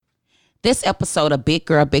This episode of Big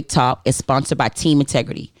Girl, Big Talk is sponsored by Team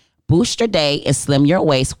Integrity. Boost your day and slim your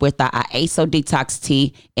waist with the IASO Detox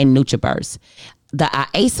Tea and NutriBurst. The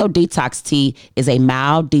IASO Detox Tea is a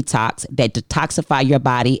mild detox that detoxifies your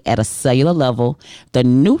body at a cellular level. The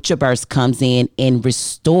NutriBurst comes in and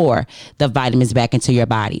restore the vitamins back into your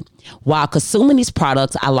body. While consuming these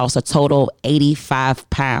products, I lost a total of 85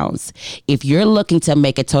 pounds. If you're looking to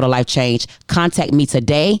make a total life change, contact me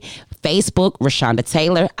today. Facebook, Rashonda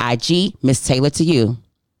Taylor. IG, Miss Taylor to you.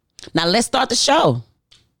 Now let's start the show.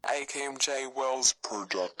 AKMJ Wells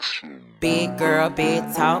Production. Big girl, big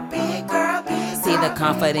talk. Big girl, big talk. See the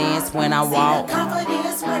confidence when I walk.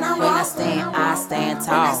 Confidence when I When I walk. stand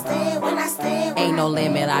tall. When I stand. Ain't no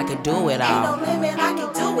limit, I could do it all. Ain't no limit, I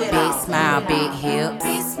can do it Big all. smile, big hips.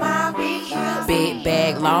 Big smile, big hips. Big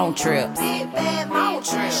bag, long trips. Big bad long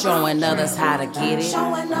trip. Showing others how to get it.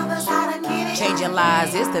 Showing others how to get it. Changing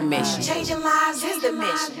lives is the mission. Changing lives is the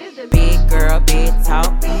mission. Big girl, big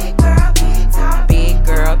talk. Big girl, big talk. Big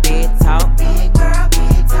girl, big talk. Big girl,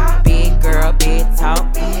 big talk. Big girl, big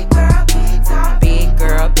talk. Big girl, big talk. Big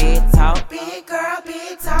girl, big talk. Big girl,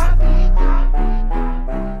 big talk.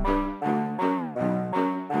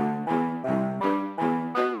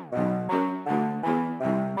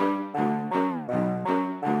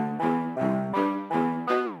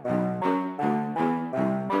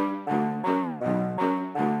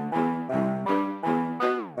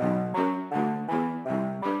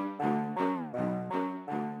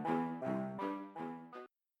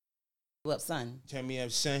 What up, son? Turn me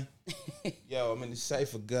up, son. Yo, I'm in the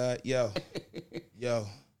cipher, God. Yo. Is he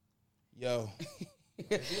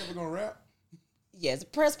ever gonna rap? Yes,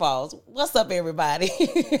 press pause. What's up, everybody?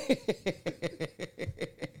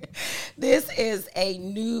 This is a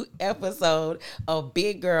new episode of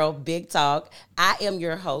Big Girl, Big Talk. I am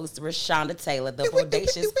your host, Rashonda Taylor, the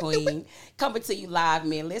Bodacious Queen, coming to you live,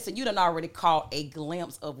 man. Listen, you done already caught a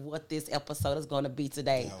glimpse of what this episode is going to be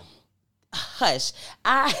today. Yo. Hush.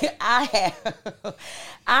 I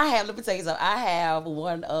have, let me tell you something. I have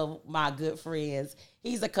one of my good friends.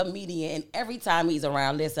 He's a comedian, and every time he's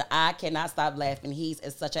around, listen, I cannot stop laughing. He's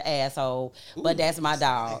such an asshole, but that's my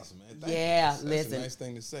dog. Nice, man. Thank Yeah, you. That's listen. a nice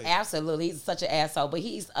thing to say. Absolutely. He's such an asshole, but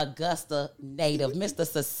he's Augusta native, Mr.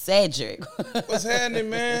 SaSeddrick. What's happening,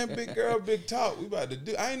 man? Big girl, big talk. We about to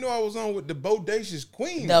do. I didn't know I was on with the Bodacious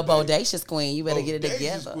Queen. The today. Bodacious Queen. You better get it Bodacious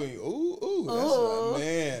together. Queen. Ooh. That's Ooh. like,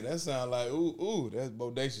 man, that sounds like, ooh. That's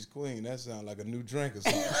Bodacious Queen. That sounds like a new drink or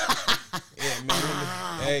something. Yeah, man.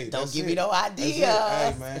 Hey, Don't that's give it. me no That's it. ideas.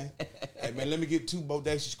 Hey, man, let me get 2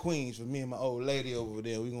 Bodacious Queens for me and my old lady over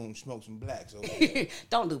there. We're going to smoke some blacks over there.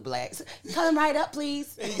 Don't do blacks. Come right up,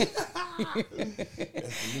 please. That's the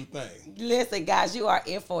new thing. Listen, guys, you are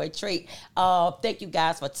in for a treat. Thank you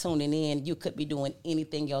guys for tuning in. You could be doing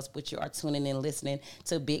anything else, but you are tuning in, listening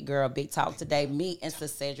to Big Girl, Big Talk today. Me and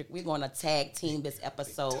SaSeddrick, we're going to tag team this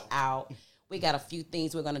episode out. We got a few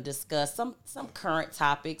things we're going to discuss, some current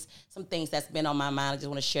topics, some things that's been on my mind. I just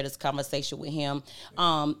want to share this conversation with him.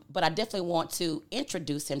 But I definitely want to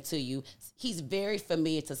introduce him to you. He's very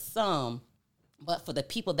familiar to some, but for the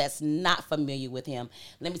people that's not familiar with him,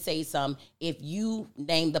 let me tell you something. If you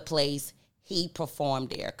name the place, he performed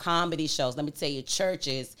there. Comedy shows. Let me tell you,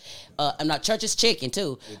 churches. Church's Chicken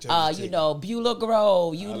too. Church's Chicken. Beulah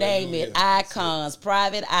Grove. You name it. Hallelujah. Icons,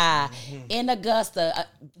 Private Eye, in Augusta,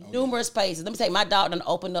 numerous places. Let me tell you, my dog done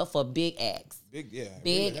opened up for big acts. Big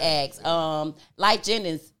Big really acts. Life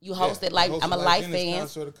Jennings, you hosted. I hosted I'm a Life Jennings fan.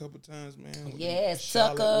 concert a couple times, man. Yes,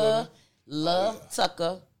 Charlotte Tucker. women. Love yeah.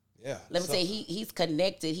 Tucker. Yeah. Let me say he's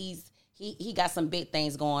connected. He got some big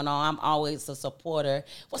things going on. I'm always a supporter.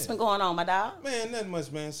 What's been going on, my dog? Man, nothing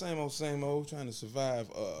much, man. Same old. Trying to survive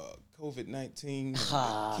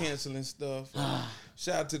COVID-19, canceling stuff.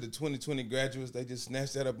 Shout out to the 2020 graduates. They just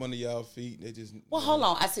snatched that up under y'all feet. They just. Well, hold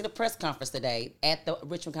on. I see the press conference today at the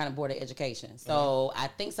Richmond County Board of Education. So I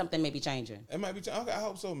think something may be changing. It might be. Okay, I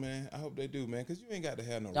hope so, man. I hope they do, man. Because you ain't got to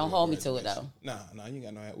have no. Don't real hold me to it, graduation. though. Nah, you ain't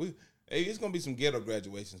got no. Hey, it's gonna be some ghetto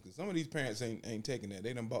graduations because some of these parents ain't taking that.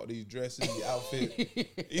 They done bought these dresses, the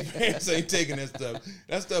outfit. These parents ain't taking that stuff.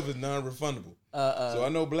 That stuff is non-refundable. So I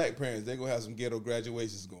know black parents, they gonna have some ghetto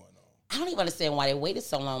graduations going on. I don't even understand why they waited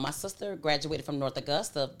so long. My sister graduated from North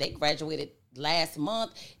Augusta. They graduated last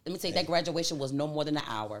month. Let me tell you, that graduation was no more than an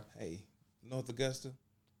hour. Hey, North Augusta,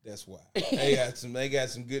 that's why. They got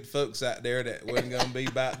some good folks out there that wasn't gonna be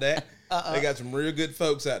about that. They got some real good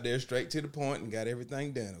folks out there, straight to the point, and got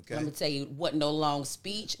everything done. Okay. Let me tell you, wasn't no long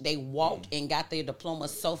speech. They walked and got their diploma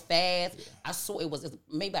so fast. Yeah. I saw it was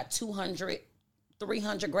maybe about 200,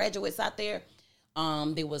 300 graduates out there.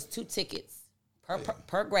 There was 2 tickets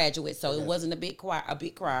per graduate, so it wasn't a big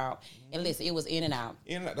crowd. And listen, it was in and out.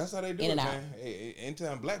 That's how they do it, man.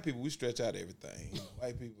 Anytime black people, we stretch out everything. You know,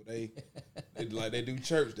 white people, they like they do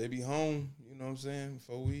church. They be home. You know what I'm saying?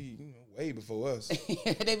 Before we, way before us.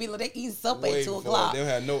 they eat supper at 2 o'clock. They don't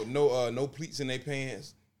have no pleats in their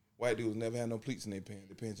pants. White dudes never had no pleats in their pants.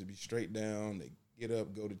 Their pants would be straight down. They get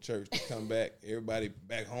up, go to church, they come back. Everybody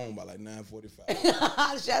back home by like 9:45.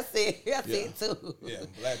 I see it too. Yeah,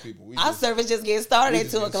 black people. Our service just getting started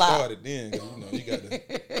at 2 o'clock. Started then, you got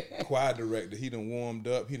the choir director. He done warmed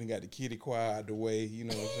up. He done got the kiddie choir out the way. You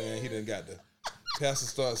know what I'm saying? He done got the pastor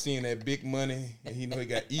start seeing that big money, and he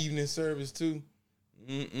got evening service too.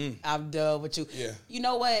 I'm done with you. Yeah. You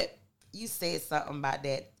know what? You said something about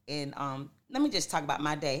that, and let me just talk about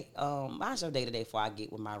my day. How's your day today before I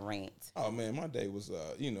get with my rant? Oh man, my day was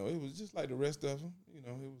it was just like the rest of them. It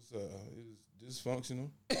was dysfunctional.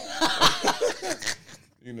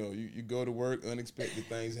 You go to work, unexpected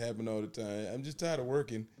things happen all the time. I'm just tired of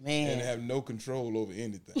working and have no control over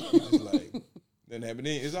anything. It's just like nothing happen.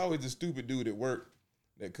 It's always the stupid dude at work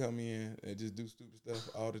that come in and just do stupid stuff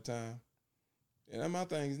all the time. And my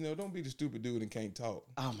thing is, don't be the stupid dude and can't talk.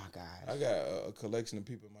 Oh, my God. I got a collection of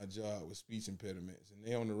people at my job with speech impediments, and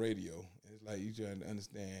they on the radio. And it's like you trying to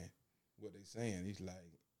understand what they saying. He's like,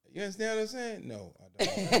 you understand what I'm saying? No, I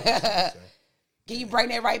don't. Can you bring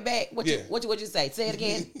that right back? What you say? Say it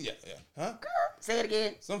again. Yeah. Huh? Girl, say it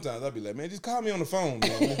again. Sometimes I'll be like, man, just call me on the phone,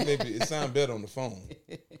 man. Maybe it sounds better on the phone.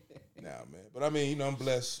 Nah, man. But I mean, I'm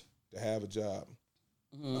blessed to have a job,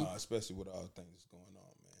 especially with all the things that's going on.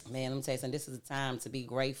 Man, let me tell you something. This is a time to be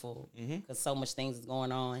grateful because so much things is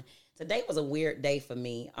going on. Today was a weird day for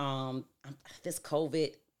me. This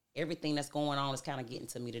COVID, everything that's going on is kind of getting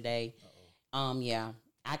to me today.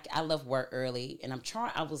 I left work early, and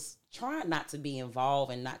I was trying not to be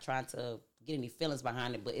involved and not trying to get any feelings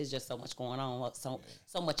behind it, but it's just so much going on, so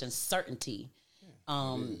much uncertainty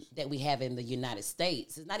that we have in the United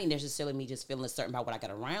States. It's not even necessarily me just feeling certain about what I got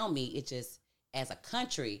around me. It's just as a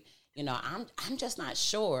country. I'm just not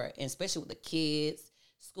sure, and especially with the kids,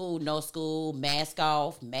 school, no school, mask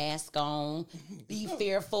off, mask on, be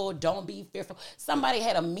fearful, don't be fearful. Somebody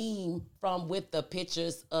had a meme with the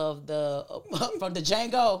pictures of from the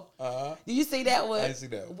Django. Did you see that one? I didn't see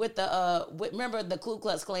that one. With remember the Ku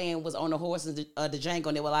Klux Klan was on the horses, the Django,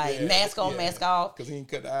 and they were like, mask on, mask off. Because he didn't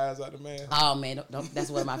cut the eyes out of the mask. Oh, man, that's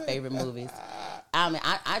one of my favorite movies. I mean,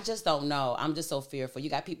 I just don't know. I'm just so fearful. You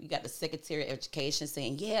got the Secretary of Education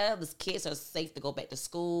saying, yeah, the kids are safe to go back to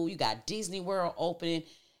school. You got Disney World opening.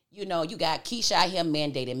 You got Keisha out here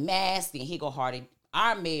mandating masks. And Higo Hardy,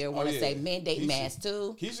 our mayor, want to say mandate masks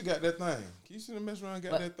too. Keisha got that thing. Keisha done mess around and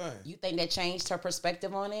got that thing. You think that changed her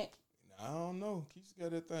perspective on it? I don't know. Keisha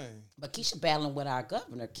got that thing. But Keisha battling with our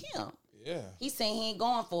governor, Kim. Yeah. He's saying he ain't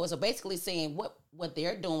going for it. So basically saying what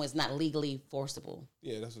they're doing is not legally forcible.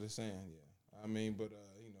 Yeah, that's what they're saying, yeah. I mean, but,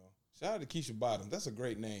 shout out to Keisha Bottoms. That's a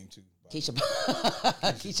great name, too. Keisha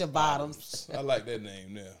Bottoms. I like that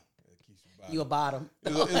name there. Keisha Bottoms. You a bottom.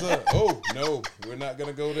 No, we're not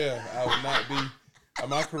going to go there. I would not be.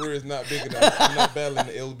 My career is not big enough. I'm not battling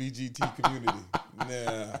the LBGT community.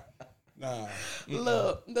 Nah.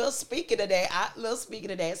 Look, speaking of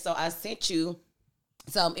that, so I sent you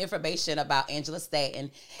some information about Angela Stanton.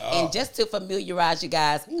 And just to familiarize you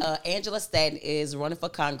guys, Angela Stanton is running for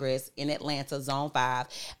Congress in Atlanta, Zone 5.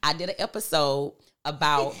 I did an episode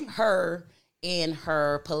about her and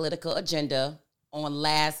her political agenda on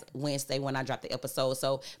last Wednesday when I dropped the episode.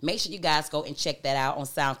 So make sure you guys go and check that out on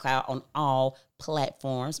SoundCloud on all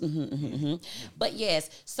platforms. But yes,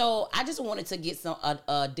 so I just wanted to get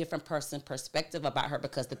a different person perspective about her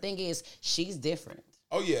because the thing is, she's different.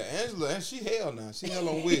 Oh yeah, Angela, and she hell now. She hell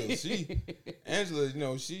on wheels.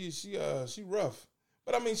 Angela, she rough.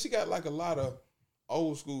 But I mean, she got like a lot of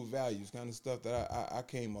old school values, kind of stuff that I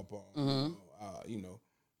came up on.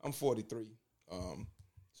 I'm 43.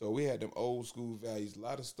 So we had them old school values. A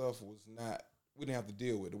lot of stuff we didn't have to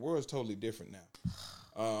deal with. The world's totally different now.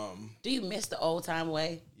 Do you miss the old time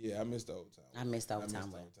way? Yeah, I miss the old time. I miss the old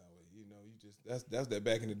time way. That's that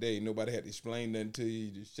back in the day. Nobody had to explain nothing to you.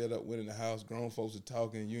 You just shut up, went in the house. Grown folks are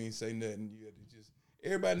talking. You ain't say nothing. You had to just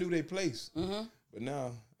everybody knew their place. But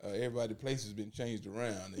now everybody's place has been changed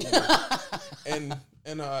around. And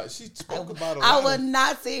she spoke about a lot. I would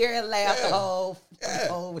not sit here and laugh the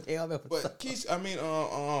whole damn episode. But Keisha,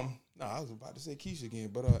 I was about to say Keisha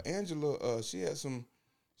again. But Angela, she had some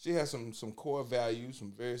core values,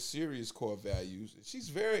 some very serious core values. She's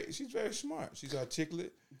very smart. She's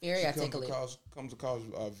articulate. Very articulate. Comes across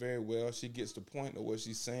very well. She gets the point of what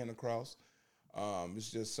she's saying across. It's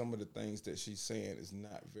just some of the things that she's saying is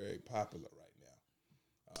not very popular right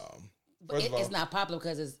now. But it's not popular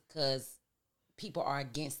because people are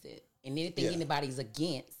against it, and anything anybody's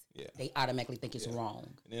against, they automatically think it's wrong.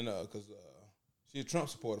 And then because she's a Trump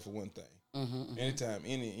supporter for one thing. Anytime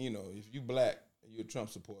if you black and you're a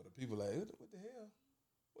Trump supporter, people like, what the hell?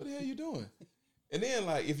 What the hell you doing? And then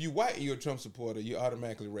like if you white and you're a Trump supporter, you're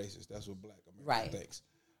automatically racist. That's what black America thinks.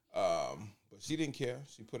 But she didn't care.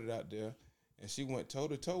 She put it out there, and she went toe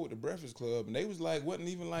to toe with the Breakfast Club, and they was like, wasn't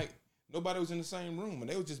even like. Nobody was in the same room, and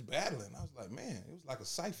they was just battling. I was like, man, it was like a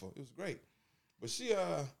cipher. It was great. But she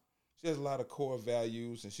has a lot of core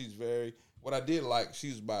values, and she's very. What I did like,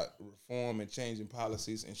 she's about reform and changing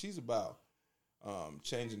policies, and she's about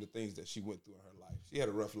changing the things that she went through in her life. She had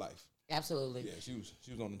a rough life. Absolutely. Yeah, she was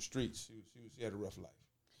on them streets. She had a rough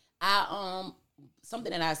life.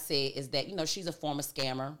 Something that I said is that, she's a former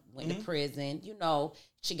scammer, went to prison,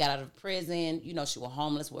 she got out of prison, she was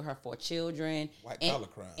homeless with her 4 children. White collar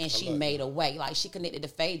crime. And she made a way. Like, she connected to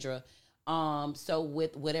Phaedra. So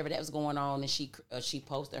with whatever that was going on, and she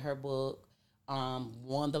posted her book,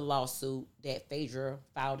 won the lawsuit that Phaedra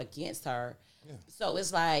filed against her. Yeah. So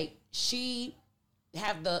it's like, she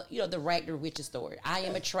have the rag to riches story. I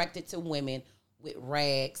am attracted to women with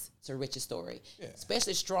rags to riches story,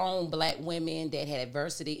 especially strong black women that had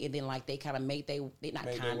adversity, and then like they kind of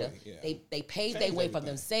they paved their way for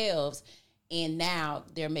themselves, and now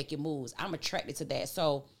they're making moves. I'm attracted to that.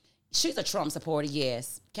 So she's a Trump supporter,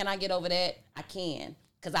 yes. Can I get over that? I can,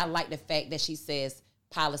 because I like the fact that she says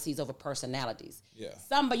policies over personalities. Yeah.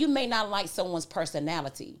 You may not like someone's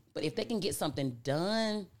personality, but if they can get something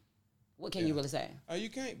done, what can you really say? You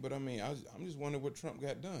can't. But I mean, I'm just wondering what Trump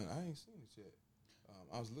got done. I ain't seen it yet.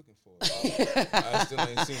 I was looking for it. I still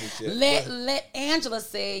ain't seen it yet. Let Angela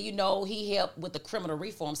say, he helped with the criminal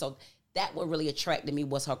reform. So that what really attracted me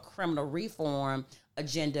was her criminal reform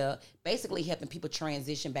agenda, basically helping people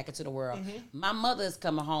transition back into the world. My mother is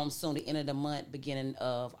coming home soon, the end of the month, beginning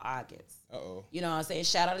of August. Uh-oh. You know what I'm saying?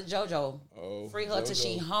 Shout out to JoJo. Free her till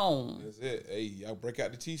she home. That's it. Hey, y'all break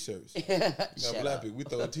out the T-shirts. Now, black people, we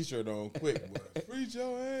throw a T-shirt on quick. Boy. Free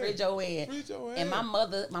Joanne. Free Joanne. Free Joanne. And my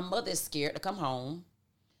mother is scared to come home.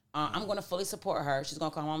 I'm going to fully support her. She's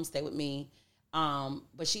going to come home and stay with me.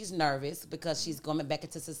 But she's nervous because she's going back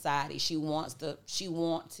into society. She want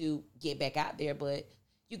to get back out there, but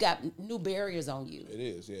you got new barriers on you. It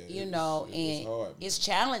is, yeah. And it's hard. It's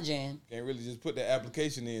challenging. Can't really just put the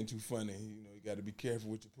application in too funny. You got to be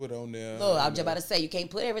careful what you put on there. Look, I was just about to say, you can't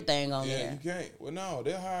put everything on there. Yeah, you can't. Well, no,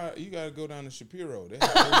 they'll hire. You got to go down to Shapiro.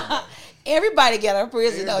 Everybody get out of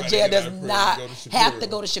prison. No, jail does not have to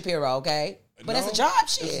go to Shapiro, okay? But that's a job,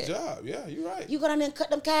 shit. It's a job, yeah, you're right. You go down there and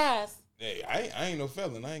cut them cows. Hey, I ain't no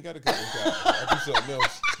felon. I ain't got to cut them cows. I do something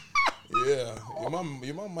else. Yeah, your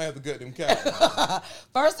mom might have to cut them cows.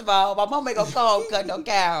 First of all, my mom ain't gonna come cut no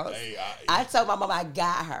cows. Hey, I told my mom I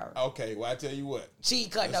got her. Okay, well I tell you what. She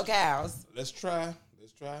cut no cows. Let's try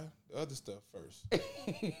the other stuff first.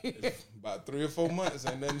 It's about 3 or 4 months,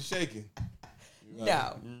 ain't nothing shaking.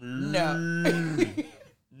 No.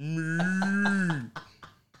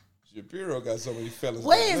 Shapiro got so many fellas.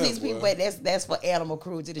 Where is these people at? That's for animal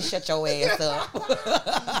cruelty to shut your ass up.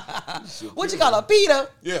 What you call her, Peter?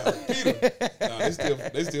 Yeah, Peter. Nah,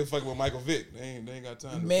 they still fucking with Michael Vick. They ain't got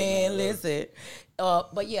time. Man, listen.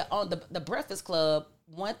 But yeah, on the Breakfast Club,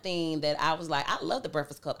 one thing that I was like, I love the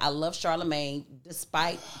Breakfast Club. I love Charlamagne,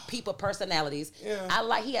 despite people personalities.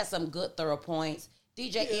 Yeah. He has some good thorough points.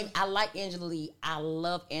 And I like Angela Yee. I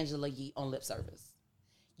love Angela Yee on lip service.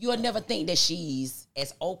 You'll never think that she's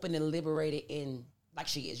as open and liberated like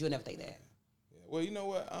she is. You'll never think that. Yeah. Well, you know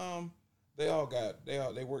what?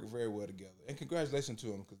 They work very well together. And congratulations to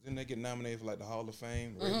them, because then they get nominated for like the Hall of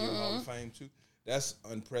Fame, Radio Hall of Fame too. That's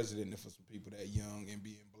unprecedented for some people that young and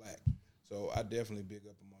being black. So I definitely big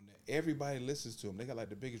up them on that. Everybody listens to them. They got like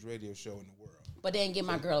the biggest radio show in the world. But they didn't give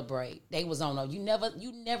my girl a break. They was on her. You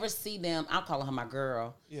never see them. I'm calling her my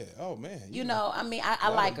girl. Yeah. Oh man. I mean, I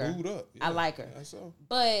like her. Up. Yeah, I like her. So.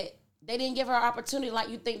 But they didn't give her an opportunity like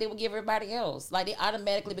you think they would give everybody else. Like they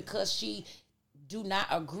automatically, because she do not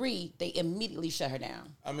agree, they immediately shut her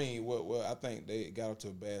down. I mean, well, I think they got off to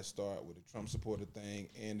a bad start with the Trump supporter thing,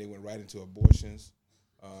 and they went right into abortions.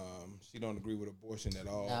 She don't agree with abortion at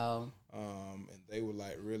all. No. And they were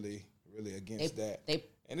like really, really against that.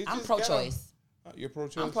 I'm pro-choice. You're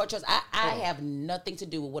pro-choice? I'm pro-choice. I have nothing to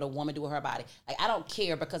do with what a woman do with her body. Like, I don't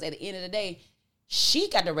care, because at the end of the day, she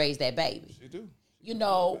got to raise that baby. She do.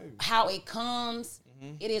 How it comes,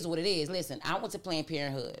 it is what it is. Listen, I went to Planned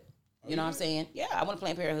Parenthood. You know what I'm saying? Yeah, I went to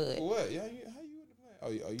Planned Parenthood. For what? Yeah, how you went to Planned? Oh,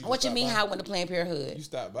 you what you mean? How I went to Planned Parenthood? You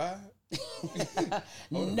stopped by?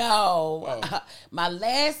 No. My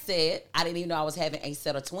last set, I didn't even know I was having a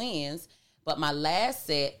set of twins. But my last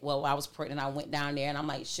set, well, I was pregnant. I went down there and I'm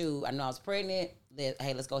like, shoot, I know I was pregnant.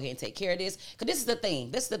 Hey, let's go ahead and take care of this. Because this is the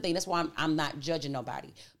thing. That's why I'm not judging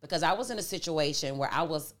nobody. Because I was in a situation where I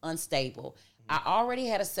was unstable. I already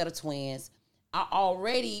had a set of twins. I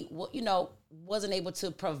already, wasn't able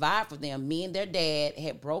to provide for them. Me and their dad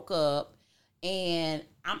had broke up. And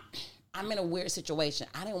I'm in a weird situation.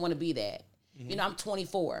 I didn't want to be that. I'm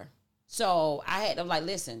 24. So I'm like,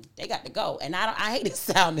 listen, they got to go. And I hate to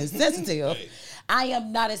sound insensitive. I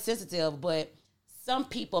am not insensitive, but some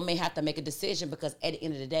people may have to make a decision because at the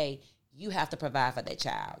end of the day, you have to provide for that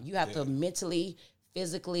child. You have to mentally,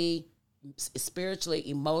 physically, spiritually,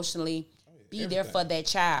 emotionally be there for that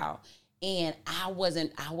child. And I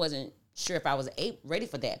wasn't sure if I was ready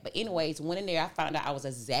for that. But anyways, went in there, I found out I was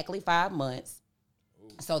exactly 5 months.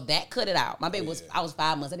 So that cut it out. My baby I was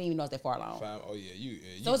 5 months. I didn't even know it was that far along. So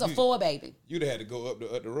it was a full baby. You'd have had to go up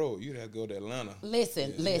the road. You'd have to go to Atlanta.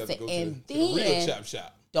 Listen. And then the real chop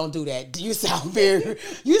shop. Don't do that. You sound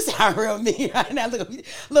real mean right now. Look,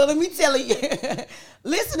 let me tell you.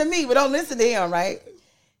 Listen to me, but don't listen to him, right?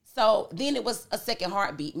 So then it was a second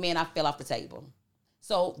heartbeat. Man, I fell off the table.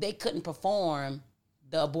 So they couldn't perform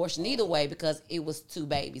the abortion either way because it was 2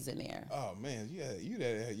 babies in there. Oh man, you'd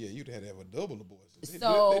have to have a double abortion.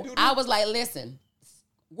 So I was like, listen,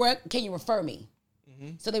 where can you refer me?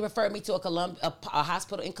 So they referred me to a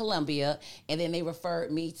hospital in Columbia, and then they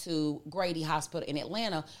referred me to Grady Hospital in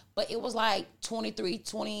Atlanta. But it was like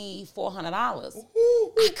 $2,400.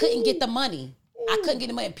 I couldn't get the money.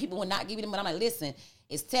 People would not give me the money. I'm like, listen,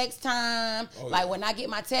 it's tax time. When I get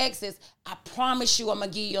my taxes, I promise you I'm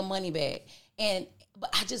gonna give you your money back. But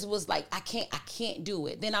I just was like, I can't do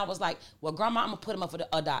it. Then I was like, well, Grandma, I'm gonna put him up for the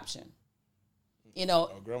adoption. Betty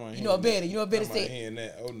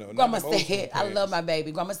said, oh no. Grandma said, I love my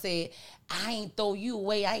baby. Grandma said, I ain't throw you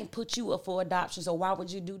away. I ain't put you up for adoption. So why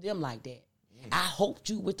would you do them like that? I hoped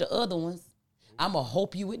you with the other ones. I'm going to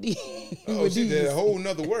hope you with these. She did a whole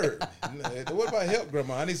nother word. What about help,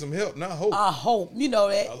 Grandma? I need some help, not hope. I hope. You know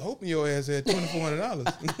that. I was hoping your ass had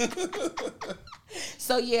 $2,400.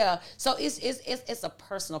 So, yeah. So, it's a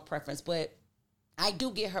personal preference. But I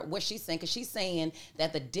do get her what she's saying. Because she's saying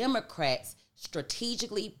that the Democrats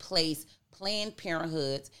strategically place Planned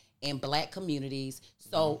Parenthoods in Black communities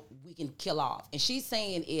so we can kill off. And she's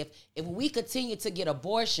saying if we continue to get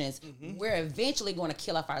abortions, we're eventually going to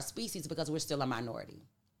kill off our species because we're still a minority.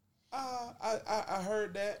 I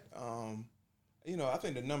heard that. I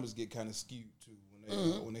think the numbers get kind of skewed too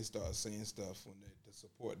when they start saying stuff to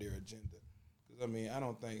support their agenda. Because I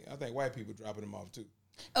think white people dropping them off too.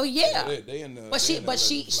 Oh yeah, they in the. But she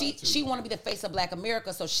want to be the face of Black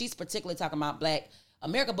America, so she's particularly talking about Black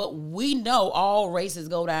America. But we know all races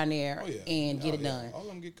go down there and get it done. All of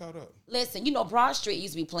them get caught up. Listen, Broad Street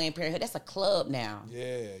used to be Planned Parenthood. That's a club now.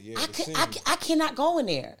 Yeah. I cannot go in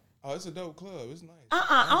there. Oh, it's a dope club. It's nice.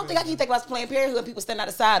 I don't think I can think about Planned Parenthood and people stand out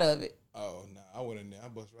the side of it. Oh no, I went in there. I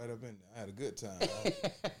bust right up in there. I had a good time.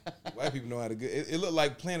 White people know how to get. It looked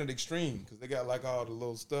like Planet Extreme because they got like all the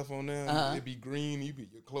little stuff on there. It be green. Your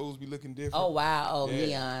clothes be looking different. Oh wow. Oh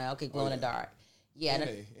neon. Okay, glow in the dark. Yeah.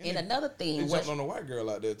 And another thing. They jumped on a white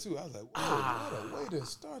girl out there too. I was like, whoa, what a way to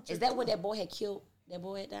start. Is that what that boy had killed? That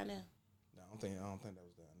boy down there? No, I don't think that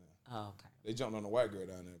was down there. Oh, okay. They jumped on a white girl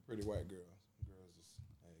down there. Pretty white girl.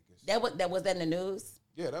 That was that in the news?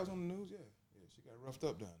 Yeah, that was on the news. Yeah, she got roughed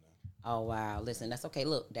up down there. Oh wow! Listen, that's okay.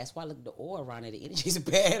 Look, that's why the oil around it, the energy's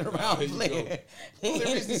bad around Planned. Well, the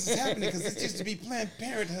reason this is happening because it used to be Planned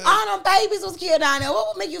Parenthood. All them babies was killed down there. What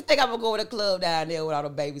would make you think I would go to a club down there when all the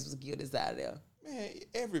babies was killed inside there? Man,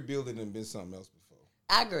 every building done been something else before.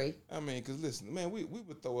 I agree. Because listen, man, we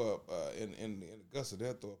would throw up in Augusta.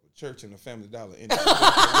 They'll throw up a church and a Family Dollar.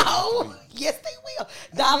 Oh, yes, they will.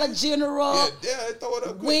 Dollar General. Yeah, they throw it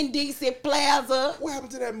up. Wendy's and Plaza. What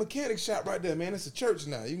happened to that mechanic shop right there, man? It's a church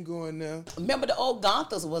now. You can go in there. Remember the old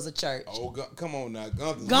Gunther's was a church. Oh, come on now,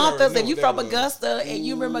 Gunther's. Gunther's, if you from Augusta and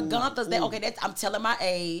you remember Gunther's, I'm telling my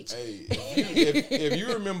age. Hey, if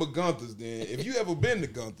you remember Gunther's, then if you ever been to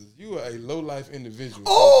Gunther's, you are a low life individual.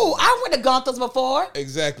 Oh, I went to Gunther's before.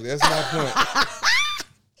 Exactly, that's my point.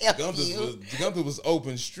 Gunther was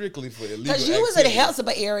open strictly for illegal because you was in the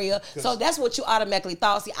Helsingborg area, so that's what you automatically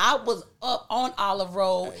thought. See, I was up on Olive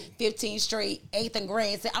Road, 15th Street, 8th and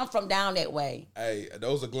Grand. See, I'm from down that way. Hey,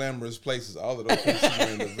 those are glamorous places. All of those places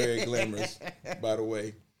are very glamorous, by the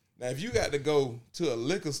way. Now, if you got to go to a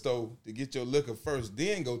liquor store to get your liquor first,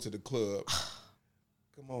 then go to the club,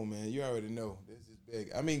 come on, man. You already know. This is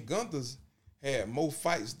big. Gunther's had more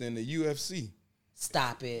fights than the UFC.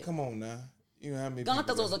 Stop it. Come on now. You know how many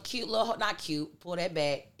Gunther's was a cute little, not cute, pull that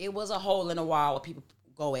back. It was a hole in the wall where people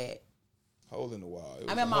go at. hole in the wall.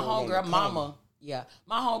 I mean, my homegirl mama. Yeah,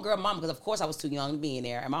 my homegirl mama, because of course I was too young to be in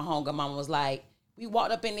there. And my homegirl mama was like, we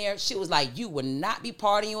walked up in there. She was like, you would not be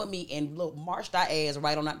partying with me. And look, marched our ass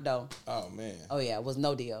right on that door. Oh, man. Oh, yeah, it was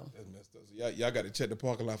no deal. That's messed up. So y'all got to check the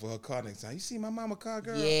parking lot for her car next time. You see my mama car,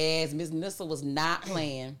 girl? Yes, Miss Nissa was not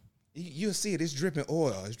playing. You'll see it. It's dripping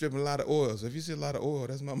oil. It's dripping a lot of oil. So if you see a lot of oil,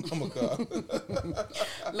 that's my mama car.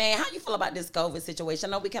 Man, how you feel about this COVID situation?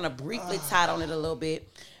 I know we kind of briefly tied on it a little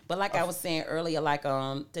bit. But like I was saying earlier, like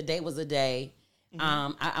today was a day.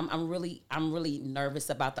 I'm really nervous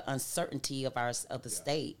about the uncertainty of the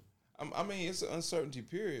state. I mean, it's an uncertainty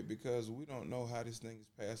period because we don't know how this thing is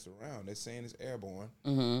passed around. They're saying it's airborne.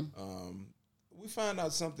 We find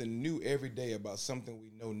out something new every day about something we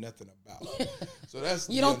know nothing about. So that's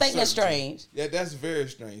you don't think that's strange? Yeah, that's very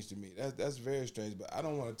strange to me. That's very strange. But I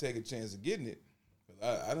don't want to take a chance of getting it.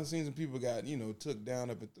 I done seen some people got took down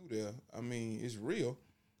up and through there. I mean, it's real.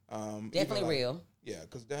 Definitely real. Yeah,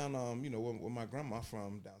 because down, where my grandma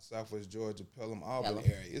from, down southwest Georgia, Pelham, Auburn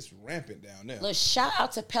area, it's rampant down there. Look, shout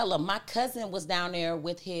out to Pelham. My cousin was down there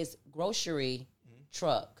with his grocery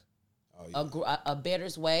truck. Oh, yeah. A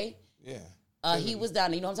Better's Way. Yeah. He was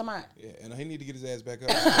down there. You know what I'm talking about? Yeah, and he need to get his ass back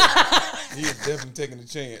up. He is definitely taking a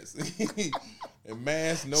chance. And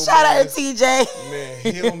mask, no shout mask. Out to TJ.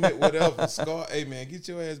 Man, helmet, whatever. Scar. Hey, man, get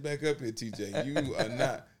your ass back up here, TJ. You are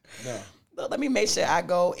not. No. Look, let me make sure I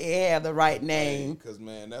go and have the right name. Because,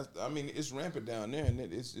 man, it's rampant down there. And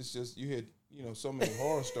it's just, you hear, so many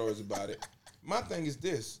horror stories about it. My thing is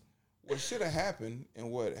this. What should have happened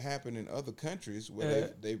and what happened in other countries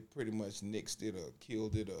where they pretty much nixed it or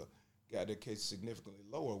killed it or got their case significantly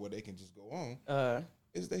lower where they can just go on,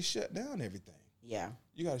 is they shut down everything. Yeah.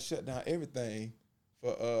 You got to shut down everything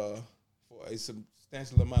for a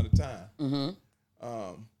substantial amount of time. Mm-hmm.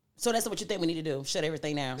 So that's what you think we need to do? Shut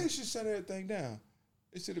everything down? They should shut everything down.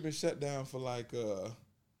 It should have been shut down for a long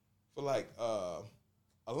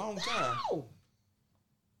time. Ow.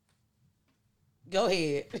 Go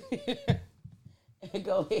ahead.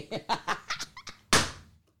 Go ahead.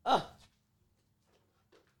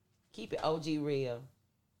 Keep it OG real.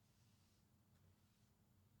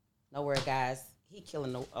 No worry, guys. He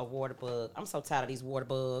killing a water bug. I'm so tired of these water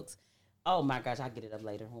bugs. Oh my gosh, I'll get it up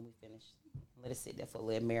later when we finish. Let it sit there for a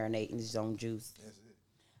little, marinate in its own juice. That's it.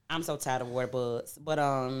 I'm so tired of water bugs. But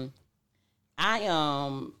I'm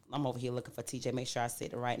over here looking for TJ. Make sure I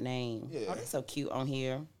said the right name. Yeah. Oh, that's so cute on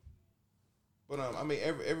here. But I mean,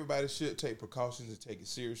 everybody should take precautions and take it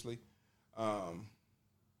seriously. I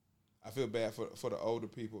feel bad for the older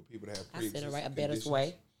people that have pre-existing I said it right, a Better's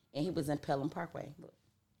Way. And he was in Pelham Parkway. Look.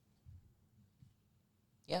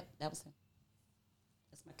 Yep, that was him.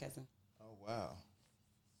 That's my cousin. Oh, wow.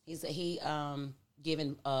 He's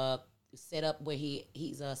giving set up where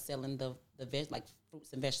he's selling the like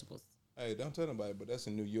fruits and vegetables. Hey, don't tell nobody, but that's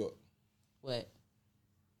in New York. What?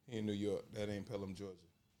 He in New York. That ain't Pelham, Georgia.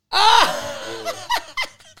 Oh!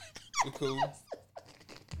 You cool.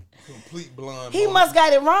 Complete blonde. He must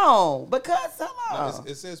got it wrong because no,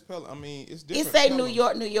 it says Pelham. I mean, it's different. It say Pelham. New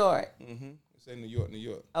York, New York. Mm-hmm. It say New York, New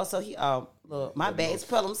York. Oh, so look, my bad. It's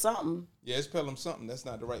Pelham something. Yeah, it's Pelham something. That's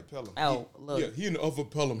not the right Pelham. Oh, look. Yeah, he in the upper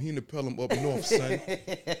Pelham. He in the Pelham up north, son. He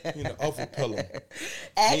in the upper Pelham.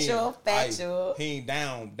 Factual. He ain't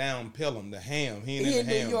down Pelham, the ham. He ain't in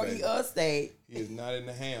the ham. New York, he upstate. He is not in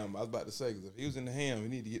the ham. I was about to say, because if he was in the ham, we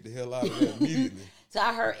need to get the hell out of there immediately. So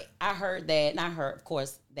I heard that, and I heard, of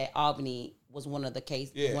course, that Albany was one of the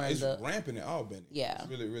cases. Yeah, it's rampant in Albany. Yeah. It's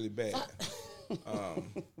really, really bad.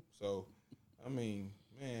 So, I mean,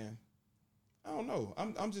 man, I don't know.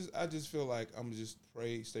 I just feel like I'm just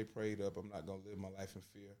stay prayed up. I'm not gonna live my life in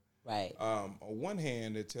fear. Right. On one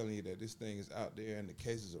hand, they're telling you that this thing is out there and the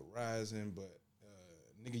cases are rising, but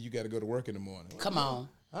nigga, you got to go to work in the morning. Come on.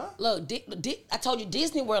 Huh? Look, I told you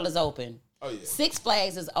Disney World is open. Oh yeah. Six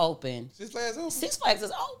Flags is open. Six Flags open. Six Flags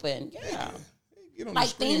is open. Yeah. Get on like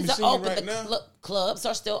the things are open. Right now. Look, clubs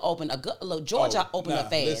are still open. Look, Georgia open up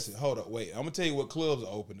fast. Listen, hold up, wait. I'm gonna tell you what clubs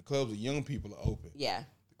are open. The clubs of young people are open. Yeah.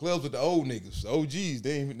 The clubs with the old niggas, the OGs,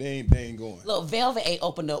 they ain't going. Look, Velvet ain't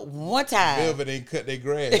opened up one time. Velvet ain't cut their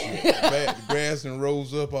grass. The grass and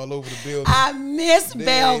rose up all over the building. I miss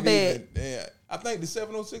Velvet. I think the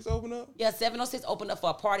 706 opened up. Yeah, 706 opened up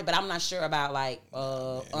for a party, but I'm not sure about like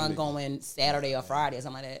ongoing Saturday or Friday or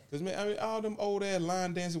something like that. Because man, I mean, all them old ass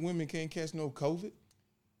line dancing women can't catch no COVID.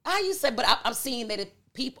 I say, but I'm seeing that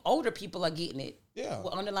older people are getting it. Yeah,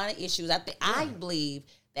 with underlying issues. I believe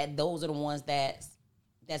that those are the ones that's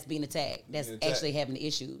being attacked. That's actually having the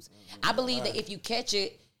issues. Mm-hmm. I believe that if you catch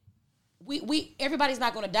it, everybody's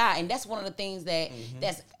not going to die, and that's one of the things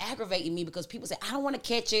that's aggravating me because people say I don't want to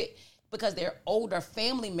catch it. because their older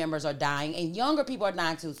family members are dying and younger people are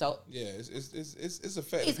dying too. So yeah, it's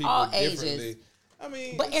affecting it's people all differently. ages. I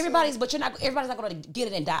mean, but everybody's not going to get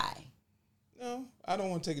it and die. No, I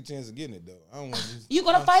don't want to take a chance of getting it though. I don't want to. You're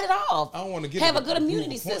going to fight it off. I don't want to get have it a good to prove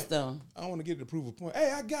immunity a point. system. I don't want to get it to prove a point.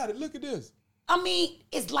 Hey, I got it. Look at this. I mean,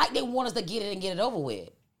 it's like they want us to get it and get it over with.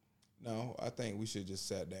 No, I think we should just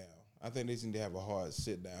sit down. I think they need to have a hard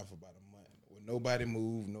sit down for about a month. Where nobody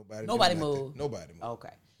move, nobody move. Nobody move.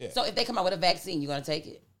 Okay. Yeah. So if they come out with a vaccine, you going to take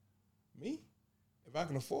it? Me? If I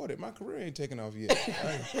can afford it, my career ain't taking off yet.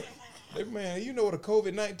 Hey, man, you know what a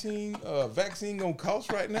COVID-19 vaccine gonna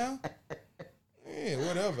cost right now? Yeah,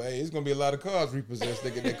 whatever. Hey, it's gonna be a lot of cars repossessed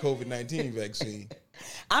to get that COVID-19 vaccine.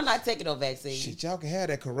 I'm not taking no vaccine. Shit, y'all can have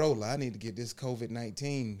that Corolla. I need to get this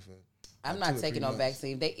COVID-19 for. I'm not taking no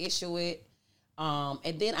vaccine. They issue it.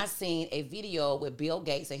 And then I seen a video with Bill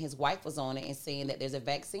Gates and his wife was on it and saying that there's a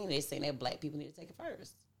vaccine. They're saying that black people need to take it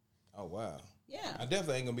first. Oh, wow. Yeah. I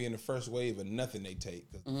definitely ain't going to be in the first wave of nothing they take.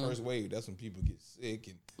 Because the first wave, that's when people get sick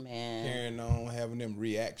and carrying on, having them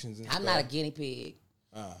reactions and stuff. I'm not a guinea pig.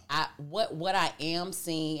 What I am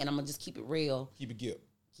seeing, and I'm going to just keep it real. Keep it guilt.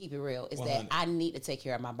 Keep it real. Is 100. that I need to take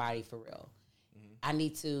care of my body for real. I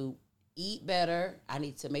need to eat better. I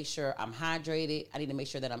need to make sure I'm hydrated. I need to make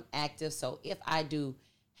sure that I'm active. So if I do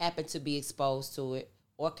happen to be exposed to it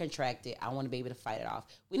or contract it, I want to be able to fight it off.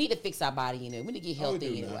 We need to fix our body anyway. We need to get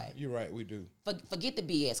healthy anyway. You're right, we do. Forget the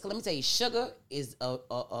BS. Cause let me tell you, sugar is a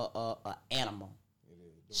animal.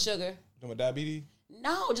 Sugar. Doing diabetes?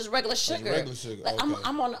 No, just regular sugar. Regular sugar. Like okay.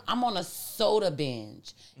 I'm on a soda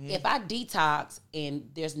binge. If I detox and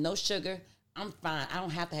there's no sugar, I'm fine. I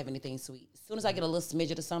don't have to have anything sweet. As soon as I get a little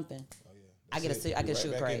smidget or something, I get a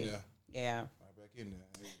sugar crave. Yeah. Right back in there.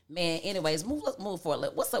 Man, anyways, let's move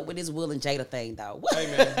forward. What's up with this Will and Jada thing, though? Hey,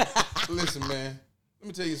 man. Listen, man. Let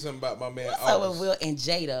me tell you something about my man. What's up with Will and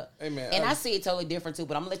Jada? Hey, man. And I see it totally different, too,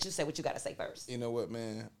 but I'm going to let you say what you got to say first. You know what,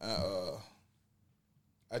 man?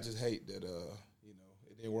 I just hate that,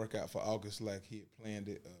 it didn't work out for August like he had planned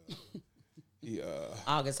it.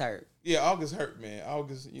 August hurt. Yeah, August hurt, man.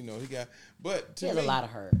 August, he got, but to He has me, a lot of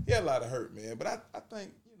hurt. He had a lot of hurt, man. But I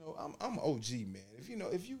think, I'm an OG, man. If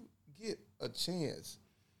you get a chance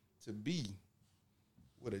to be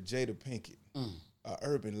with a Jada Pinkett, a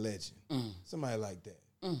urban legend, somebody like that,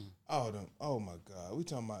 oh my God, we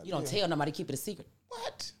talking about. You don't tell nobody, keep it a secret.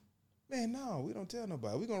 What? Man, no, we don't tell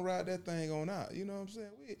nobody. We gonna ride that thing on out. You know what I'm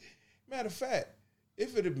saying? Matter of fact,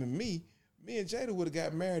 if it had been me and Jada would have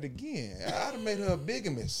got married again. I'd have made her a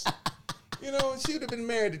bigamist. She would have been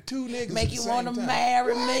married to two niggas. Make you want to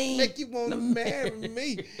marry me. Make you want to marry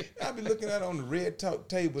me. I'd be looking at her on the red talk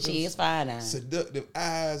table. She is fine now. Seductive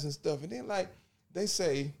eyes and stuff. And then, they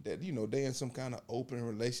say that, they in some kind of open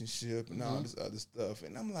relationship and all this other stuff.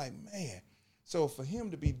 And I'm like, man. So for him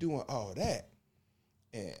to be doing all that,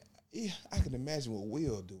 and I can imagine what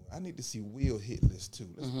Will doing. I need to see Will hit list too.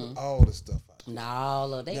 Let's put all the stuff out. No,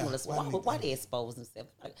 look, they want to. Why they expose themselves?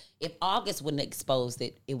 If August wouldn't have exposed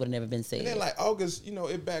it, it would have never been said. And then August,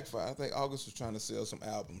 it backfired. I think August was trying to sell some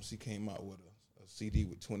albums. He came out with a CD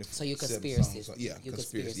with 24 So you conspiracy. songs. Yeah,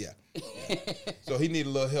 conspiracy. Yeah. So he needed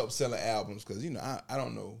a little help selling albums because I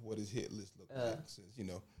don't know what his hit list looked like. Since,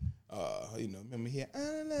 remember he had,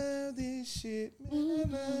 I love this shit, man, I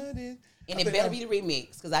love this. And it better be the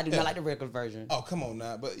remix because I do not like the regular version. Oh, come on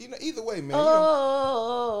now. But, either way, man.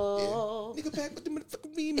 Nigga back with the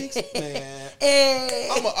motherfucking remix, man. Hey.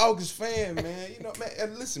 I'm an August fan, man. Man,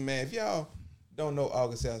 and listen, man, if y'all don't know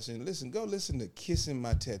August Alsina, go listen to Kissing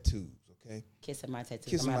My Tattoos, okay? Kissing My Tattoos.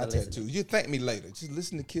 Kissing My Tattoos. You thank me later. Just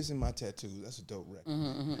listen to Kissing My Tattoos. That's a dope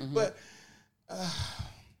record. But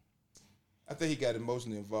I think he got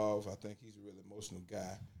emotionally involved. I think he's a real emotional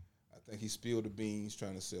guy. I think he spilled the beans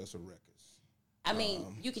trying to sell some records. I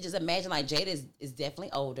mean, you could just imagine Jada is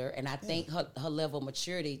definitely older, and I think her level of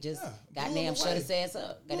maturity just goddamn shut his ass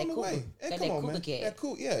up. Got that cougar cat. That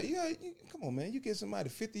cool, come on, man. You get somebody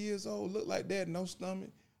 50 years old, look like that, no stomach,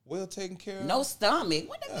 well taken care of. No stomach?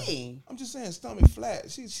 What do you mean? I'm just saying stomach flat.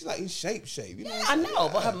 She's like in shape. You know I know,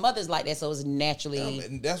 but her mother's like that, so it's naturally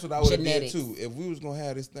and that's what I would have did too. If we was going to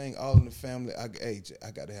have this thing all in the family, I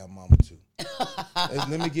got to have mama too.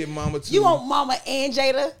 Let me get mama too. You want mama and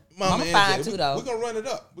Jada? Mama and fine Jada. Too, though. We're going to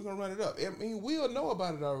run it up. I mean, we'll know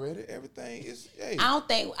about it already. Everything is, hey. I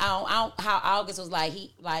don't how August was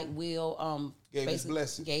Will gave his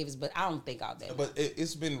blessing. But I don't think all that. But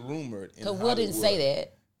it's been rumored. Because Will didn't say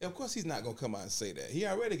that. Of course, he's not gonna come out and say that. He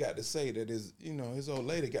already got to say that his old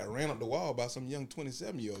lady got ran up the wall by some young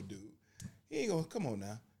 27-year-old dude. He ain't gonna come on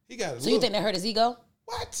now. He got. So you think that hurt his ego?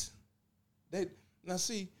 What? Now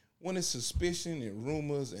see, when it's suspicion and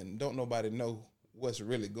rumors and don't nobody know what's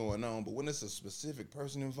really going on. But when it's a specific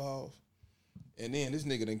person involved, and then this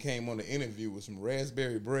nigga then came on the interview with some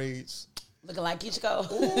raspberry braids. Looking like Kichiko.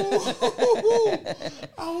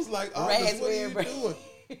 I was like, August, what are you doing?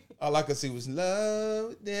 All I could see was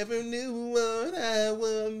love. Never knew what I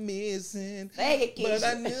was missing. Say it, but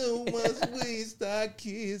I Keisha. knew once we start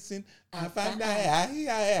kissing, I found out. And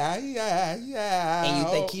you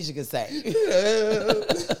think Keisha could say?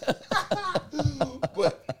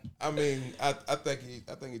 But I mean, I think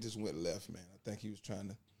he just went left, man. I think he was trying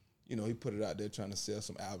to, he put it out there trying to sell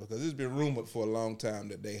some albums because it's been rumored for a long time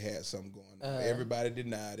that they had something going on. Everybody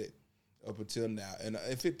denied it up until now, and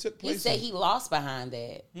if it took place, He said he lost behind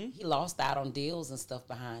that. He lost out on deals and stuff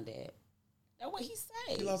behind that. That's what he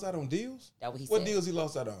said. He lost out on deals. That's what he said. What deals he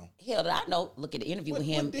lost out on? Hell, I know. Look at the interview with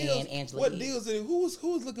him and Angela. What Yee. deals did he? Who was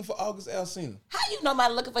looking for August Alsina? How you know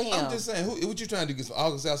about looking for him? I'm just saying, what you trying to do? Get some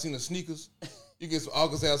August Alsina sneakers? You get some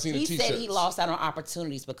August Alsina He t-shirts? said he lost out on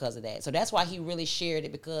opportunities because of that. So that's why he really shared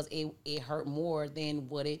it, because it hurt more than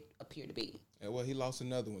what it appeared to be. Yeah, well, he lost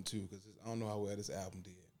another one too because I don't know how well this album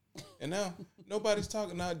did. And now nobody's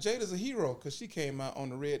talking. Now Jada's a hero because she came out on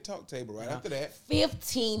the Red Talk table right after that.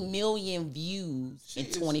 15 million views in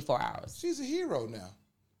 24 hours. She's a hero now.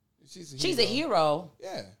 She's a hero.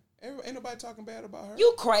 Yeah. Ain't nobody talking bad about her.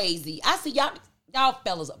 You crazy. I see y'all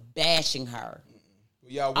fellas bashing her.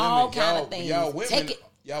 Y'all women, all kind of things.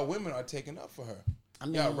 Y'all women are taking up for her. I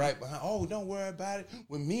mean, y'all right behind. Oh, don't worry about it.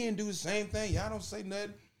 When men do the same thing, y'all don't say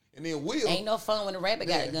nothing. And then Will, ain't no fun when the rabbit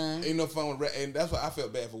got a gun. Ain't no fun with and that's why I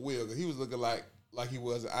felt bad for Will because he was looking like he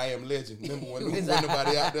was an I Am Legend. Remember when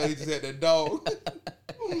nobody out there? He just had that dog.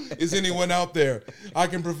 Is anyone out there? I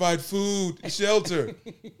can provide food, shelter.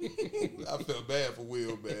 I felt bad for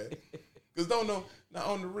Will, man. Because now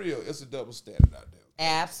on the real, it's a double standard out there.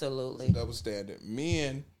 Absolutely. It's a double standard.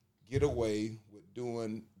 Men get away with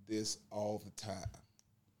doing this all the time.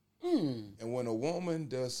 And when a woman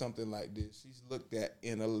does something like this, she's looked at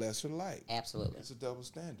in a lesser light. Absolutely. It's a double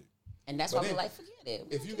standard. And that's why we like, forget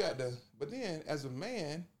it. But then as a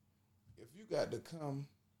man, if you got to come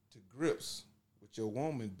to grips with your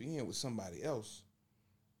woman being with somebody else,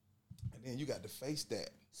 and then you got to face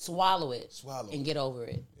that. Swallow it. And get over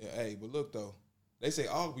it. Yeah, hey, but look though, they say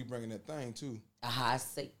I'll be bringing that thing too. I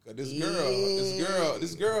see. Cause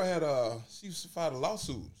this girl had she filed a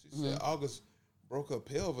lawsuit. She said August broke her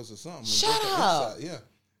pelvis or something. Shut up. Yeah.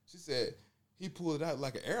 She said he pulled it out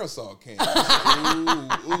like an aerosol can.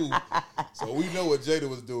 Ooh. So we know what Jada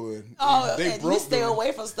was doing. Oh, you stay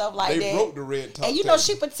away from stuff like that. They broke the Red Talk. And you know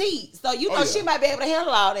she petite, so you know she might be able to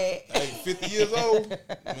handle all that. Hey, 50 years old,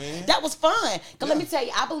 man. That was fun. Cause let me tell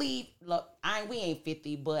you, I believe. Look, we ain't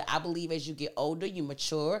 50, but I believe as you get older, you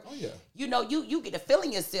mature. Oh yeah. You know, you get to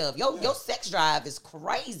feeling yourself. Your sex drive is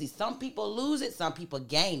crazy. Some people lose it, some people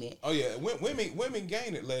gain it. Oh yeah, women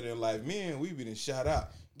gain it later in life. Men, we been shot out.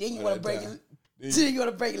 Then you want to break it. You want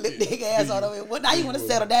to break your little nigga ass on over. Well, now you want to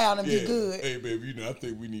settle down and be good. Hey, baby, I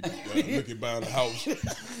think we need to look at buying a house.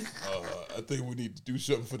 I think we need to do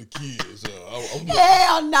something for the kids.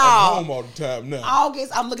 Hell no. I'm home all the time now.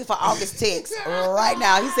 I'm looking for August text right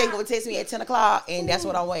now. He said he gonna text me at 10 o'clock, and that's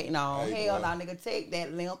what I'm waiting on. Hey, hell no, nigga, take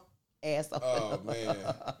that limp ass off. Oh, man.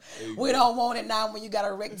 Hey, we don't want it now when you got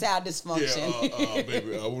erectile dysfunction. Yeah,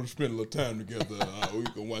 baby, I want to spend a little time together. We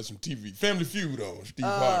can watch some TV. Family Feud on Steve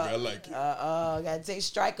Harvey. I like it. Gotta take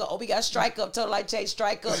Strike Up. Oh, we got Strike Up. Total like take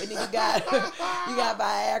Strike Up, and then you got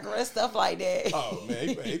Viagra and stuff like that. Oh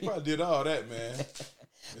man, he probably did all that, man.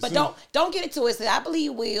 But don't get it twisted. I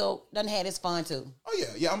believe Will done had his fun too. Oh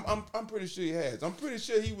yeah. I'm pretty sure he has. I'm pretty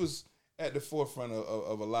sure he was at the forefront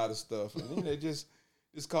of a lot of stuff, and then they just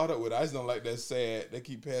caught up with it. I just don't like that sad. They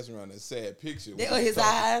keep passing around that sad picture. They were his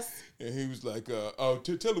eyes. And he was like,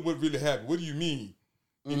 tell him what really happened. What do you mean?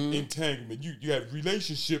 Entanglement. You had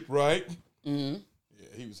relationship, right? Mm-hmm. Yeah,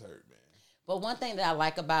 he was hurt, man. But one thing that I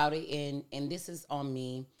like about it, and this is on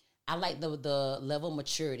me, I like the level of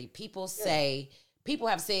maturity. People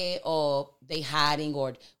have said, oh, they hiding,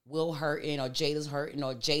 or Will hurting, or Jada's hurting,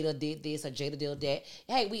 or Jada did this, or Jada did that.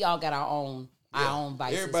 Hey, we all got our own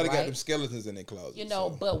vices. Everybody got right? them skeletons in their closet. You know,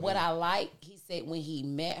 but what I like, he said when he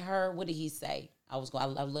met her, what did he say? I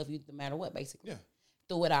love you no matter what, basically. Yeah.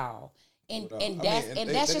 Through it all. And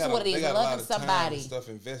that's just what it is. Loving somebody. Stuff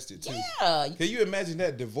invested too. Yeah. Can you imagine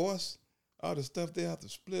that divorce? All the stuff they have to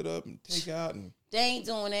split up and take out, and they ain't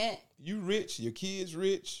doing that. You rich, your kids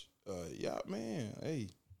rich. Yeah, man. Hey,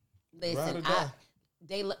 listen,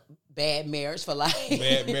 they look bad marriage for life.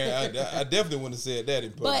 Bad marriage. I definitely wouldn't have said that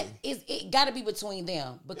in public. But it got to be between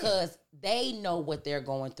them because they know what they're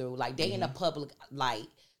going through. Like they in a public light,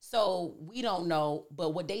 So we don't know, but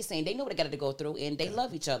what they saying, they know what they got to go through, and they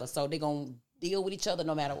love each other, so they gonna deal with each other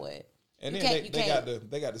no matter what. And then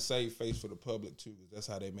they got to save face for the public too, because that's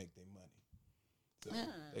how they make their money. So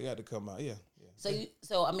they got to come out, yeah.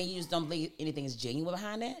 So I mean, you just don't believe anything is genuine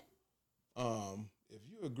behind that? If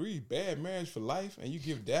you agree, bad marriage for life, and you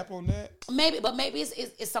give DAP on that, maybe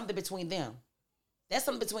it's something between them. That's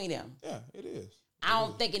something between them. Yeah, it is. I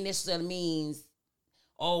don't think it necessarily means,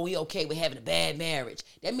 oh, we okay with having a bad marriage.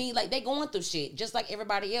 That means like they going through shit just like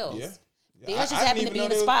everybody else. Yeah. They just happen to be in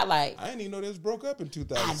the spotlight. I didn't even know they was broke up in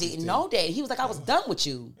 2016. I didn't know that. He was like, I was done with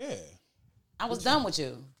you. Yeah. I was done with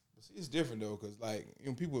you. See, it's different though, because like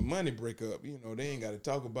people with money break up. They ain't got to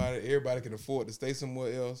talk about it. Everybody can afford to stay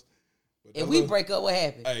somewhere else. But if we break up, what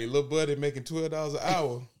happened? Hey, little buddy making $12 an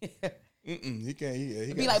hour. He can't.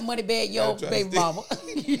 He be like money bag your baby mama.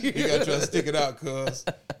 You got to try to stick it out, cuz.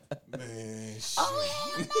 Man, shit.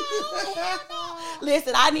 Oh, no.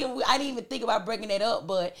 Listen, I didn't even think about breaking that up,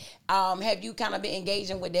 but have you kind of been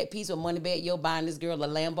engaging with that piece with Moneybag Yo buying this girl a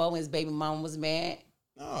Lambo and his baby mama was mad?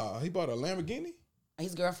 No, he bought a Lamborghini?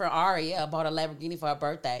 His girlfriend Ari, bought a Lamborghini for her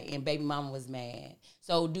birthday, and baby mama was mad.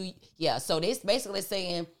 So so this basically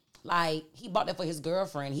saying, like, he bought that for his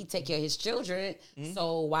girlfriend. He take care of his children. Mm-hmm.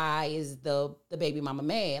 So why is the baby mama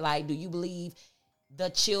mad? Like, do you believe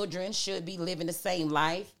the children should be living the same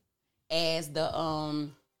life as the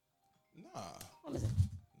Nah,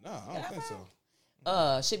 I don't think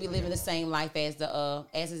so. Should be living the same life as the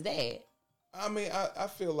as his dad. I mean, I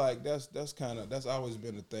feel like that's always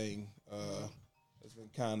been a thing. It's been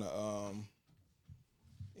kind of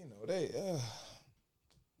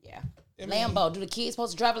yeah. Lambo. Do the kids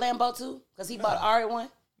supposed to drive a Lambo too? Because he bought Ari one?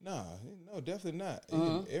 No, definitely not.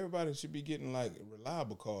 Mm-hmm. Everybody should be getting like a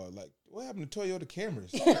reliable car. Like, what happened to Toyota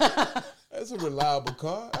Camrys? That's a reliable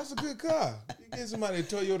car. That's a good car. You get somebody a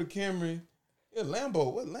Toyota Camry. Yeah,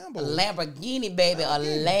 Lambo. What Lambo? A Lamborghini, baby. A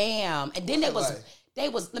lamb. And then they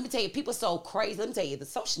was, let me tell you, people so crazy. Let me tell you, the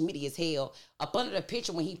social media is hell. Up under the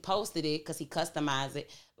picture when he posted it, because he customized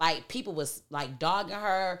it, like, people was like dogging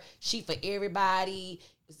her. She for everybody.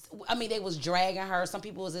 I mean, they was dragging her. Some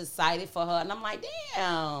people was excited for her. And I'm like,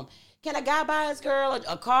 damn, can a guy buy his girl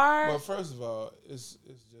a car? Well, first of all, it's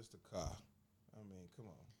just a car. I mean, come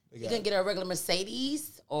on. You can get a regular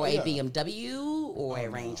Mercedes or a BMW or a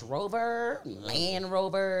Range Rover, Land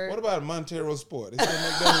Rover. What about a Montero Sport?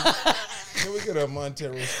 Can we get a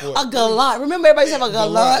Montero Sport? A Galant. Remember everybody said a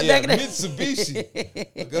Galant? Yeah,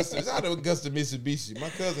 Mitsubishi. Augusta. It's out of Augusta, Mitsubishi. My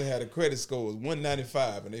cousin had a credit score of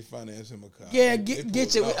 195 and they financed him a car. Yeah,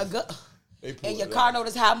 get you with a and your car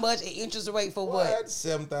notice how much and interest rate for what?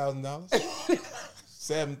 $7,000.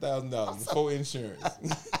 $7,000 before insurance.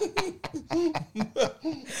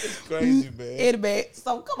 It's crazy, man. Anyway,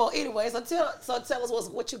 so come on. Anyway, so tell us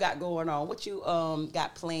what you got going on. What you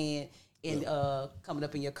got planned in coming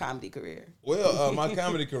up in your comedy career? Well, my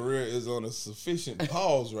comedy career is on a sufficient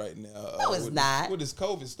pause right now. No, it's not. With this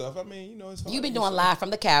COVID stuff. I mean, it's hard. You've been doing live from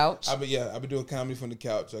the couch. I've been doing comedy from the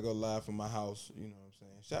couch. I go live from my house. You know what I'm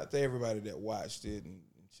saying? Shout out to everybody that watched it and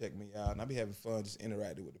checked me out. And I be having fun just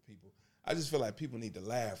interacting with the people. I just feel like people need to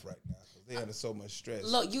laugh right now because they under so much stress.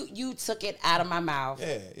 Look, you took it out of my mouth.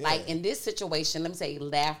 Yeah. Like, in this situation, let me say,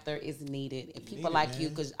 laughter is needed. And people like you,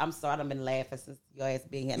 because I'm sorry, I've been laughing since your ass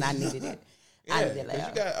being here, and I needed it. I needed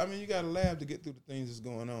laugh. You got to laugh to get through the things that's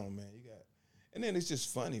going on, man. And then it's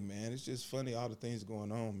just funny, man. It's just funny, all the things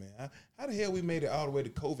going on, man. How the hell we made it all the way to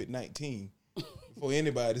COVID-19 before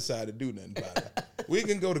anybody decided to do nothing about it? We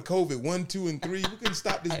can go to COVID 1, 2, and 3. We couldn't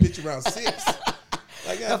stop this bitch around 6.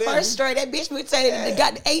 Like, the first straight, that bitch mutated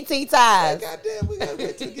got 18 times. Like, goddamn, we got to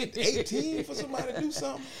wait till get 18 for somebody to do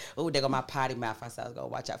something. Oh, they got my potty mouth. I said I was going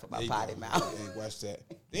to watch out for my potty mouth. Hey, watch that.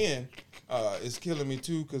 Then, it's killing me,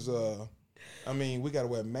 too, because, we got to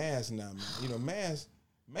wear masks now, man.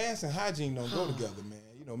 Masks and hygiene don't go together,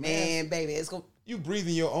 man. Man, baby, it's going you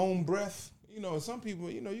breathing your own breath. Some people,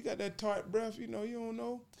 you got that tart breath, you don't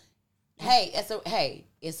know. Hey,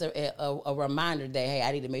 it's a reminder that, hey,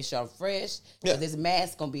 I need to make sure I'm fresh. Yeah. This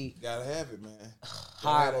mask gonna be. Gotta have it, man.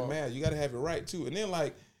 Horrible. Mask. You gotta have it right too. And then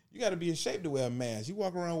you gotta be in shape to wear a mask. You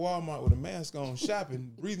walk around Walmart with a mask on,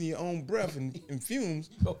 shopping, breathing your own breath and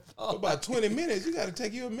fumes for about 20 minutes. You gotta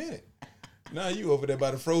take you a minute. Now you over there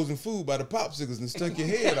by the frozen food, by the popsicles, and stuck your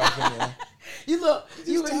head off in there.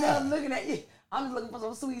 You and I'm looking at you. I'm looking for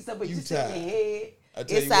some sweet stuff, but you stick your head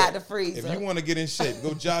inside the freezer. If you want to get in shape,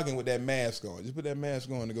 go jogging with that mask on. Just put that mask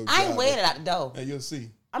on and go jogging. I ain't wearing it out the door. And you'll see.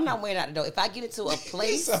 I'm not wearing it out the door. If I get into a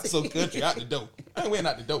place. You sound so country, out the door. I ain't wearing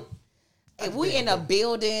out the door. If we in a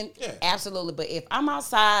building, absolutely. But if I'm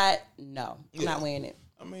outside, no. I'm not wearing it.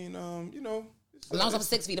 I mean, As long as I'm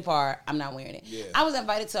 6 feet apart, I'm not wearing it. Yeah. I was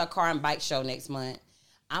invited to a car and bike show next month.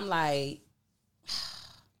 I'm like,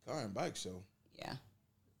 car and bike show. yeah.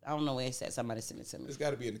 I don't know where it's at. Somebody sent it to me. It's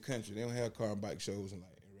got to be in the country. They don't have car and bike shows in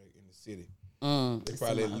the city. They It's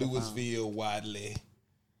probably in my at other Louisville, Wadley,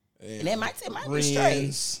 And it might be straight.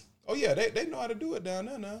 Rennes. Oh yeah, they know how to do it down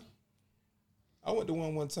there now. I went to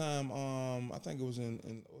one time. I think it was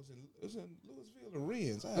in Louisville or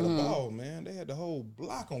Rennes. I had a ball, man. They had the whole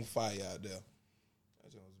block on fire out there.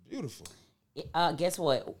 That was beautiful. Guess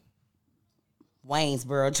what?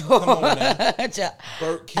 Waynesboro, Georgia. Come on now.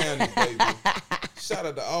 Burke County, baby. Shout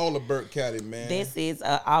out to all of Burke County, man. This is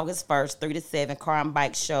August 1st, 3 to 7, car and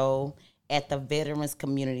bike show at the Veterans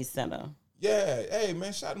Community Center. Yeah, hey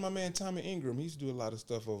man, shout out to my man Tommy Ingram. He used to do a lot of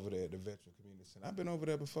stuff over there at the Veteran Community Center. I've been over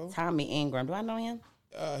there before. Tommy Ingram, do I know him?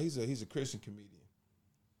 He's a Christian comedian.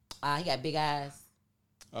 He got big eyes.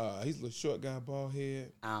 He's a little short guy, bald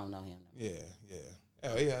head. I don't know him. Yeah.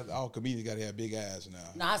 Oh, yeah, all comedians got to have big eyes now.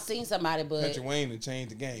 No, I seen somebody, but Country Wayne to change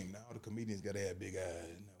the game. Now all the comedians got to have big eyes.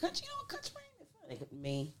 Country Wayne is funny.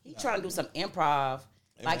 Me, he trying to do some improv,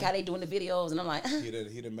 like how they doing the videos, and I'm like, He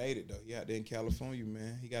done made it though. He out there in California,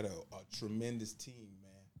 man. He got a tremendous team,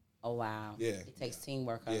 man. oh wow, Yeah, it takes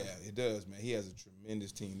teamwork. Huh? Yeah, it does, man. He has a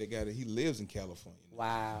tremendous team. He lives in California now.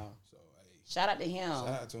 Wow. So hey, Shout out to him. shout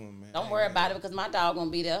out to him, man. Don't worry about it because my dog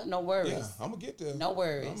gonna be there. No worries. Yeah, I'm gonna get there. No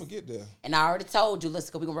worries. I'm gonna get there. And I already told you,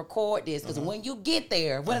 listen, we gonna record this because when you get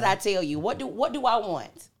there, what did I tell you? What do I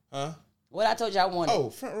want? Huh? What I told you I wanted. Oh,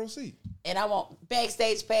 front row seat. And I want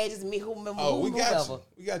backstage pages, me We got whoever. you.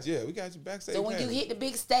 We got you. Yeah, we got you backstage. So when you pass. hit the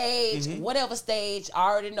big stage, whatever stage, I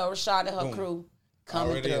already know Rashad and her Boom. crew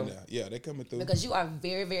coming already in through. there. Yeah, they coming through. Because you are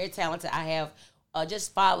very, very talented. I have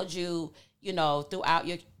just followed you, throughout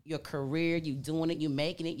your career. You doing it, you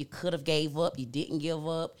making it. You could have gave up. You didn't give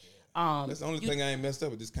up. That's the only thing I ain't messed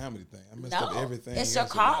up with this comedy thing. I messed up everything. It's your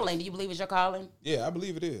else in life. calling. Do you believe it's your calling? Yeah, I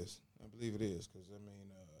believe it is. Because I mean,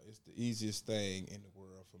 it's the easiest thing in the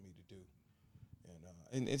world for me to do,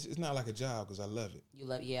 and it's not like a job because I love it. You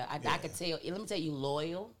love, I could tell. Let me tell you,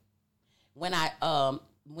 loyal.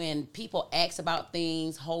 When people ask about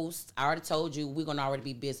things, hosts, I already told you we're gonna already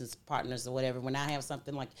be business partners or whatever. When I have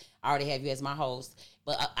something like, I already have you as my host,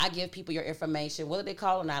 but I give people your information, whether they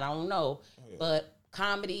call or not, I don't know. But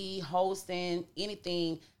comedy, hosting,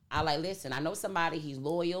 anything, I like. Listen, I know somebody. He's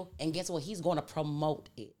loyal, and guess what? He's gonna promote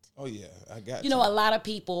it. Oh yeah, I got You know, a lot of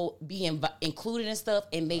people be included in stuff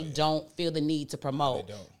and they don't feel the need to promote.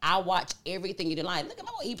 They don't. I watch everything you do. Like, look at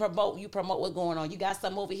what he promote. You promote what's going on. You got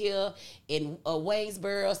something over here in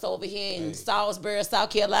Waynesboro, so over here in Salisbury, South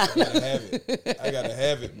Carolina. I gotta have it. I gotta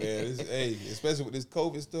have it, man. Especially with this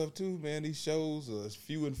COVID stuff too, man. These shows are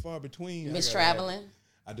few and far between. Miss traveling.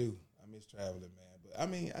 I do. I miss traveling, man. But I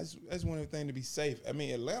mean, that's one of the things to be safe. I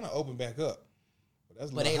mean, Atlanta opened back up.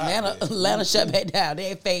 But Atlanta shut back down. They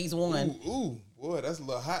had phase 1. Ooh, boy, that's a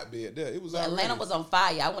little hotbed there. It was Atlanta was on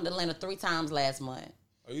fire. I went to Atlanta 3 times last month.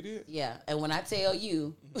 Oh, you did? Yeah, and when I tell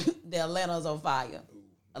you, the Atlanta's on fire.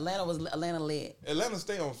 Atlanta lit. Atlanta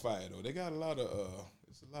stay on fire though. They got a lot of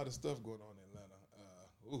it's a lot of stuff going on in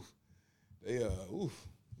Atlanta.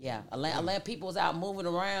 Yeah, Atlanta people was out moving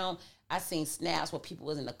around. I seen snaps where people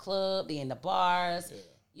was in the club, they in the bars. Yeah.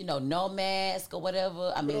 No mask or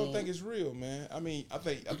whatever. I don't think it's real, man. I mean, I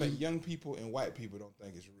think young people and white people don't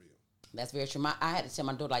think it's real. That's very true. I had to tell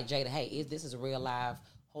my daughter, like, Jada, hey, this is a real live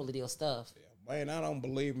holy deal stuff. Yeah, man, I don't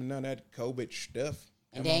believe in none of that COVID stuff.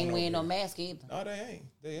 And they ain't wearing no mask either. No, they ain't.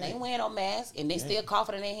 They ain't wearing no mask, and they still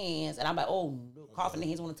coughing in their hands. And I'm like, coughing in their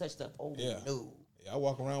hands, want to touch stuff. Oh, no. Yeah, I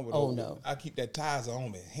walk around with no. I keep that Tizer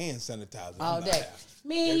on me, hand sanitizer. All day.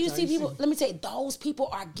 Man, you see people, let me tell you, those people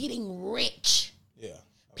are getting rich. Yeah.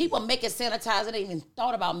 People making sanitizer. They even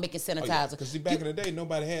thought about making sanitizer. Because back in the day,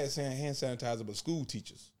 nobody had hand sanitizer but school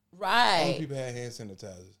teachers. Right. Only people had hand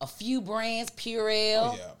sanitizers. A few brands,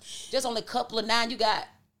 Purell. Just only a couple of 9. You got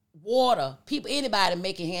water. Anybody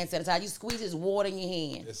making hand sanitizer. You squeeze this water in your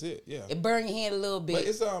hand. That's it. Yeah. It burn your hand a little bit. But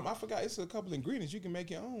it's I forgot. It's a couple ingredients you can make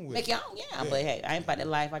your own with. Make your own, yeah. But hey, I ain't about that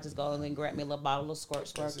life. I just go and grab me a little bottle, a little squirt,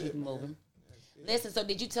 keep it moving. Listen. So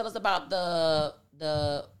did you tell us about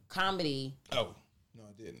the comedy? Oh. No,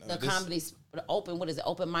 I didn't. The comedy's open. What is it?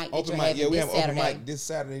 Open mic. Open mic. Yeah, we have open mic this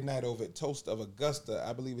Saturday night over at Toast of Augusta.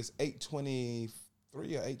 I believe it's 823 or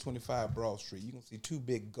 825 Broad Street. You can see 2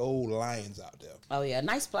 big gold lions out there. Oh yeah,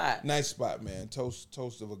 nice spot. Nice spot, man.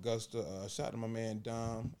 Toast of Augusta. Shout out to my man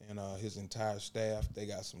Dom and his entire staff. They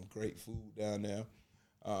got some great food down there.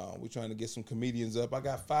 We're trying to get some comedians up. I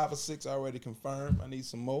got 5 or 6 already confirmed. I need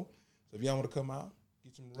some more. So if y'all want to come out.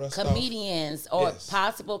 Comedians or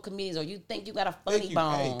possible comedians, or you think you got a funny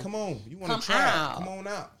bone. Hey, come on. You want to try? Come on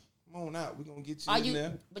out. come on out. We're gonna get you Are in you?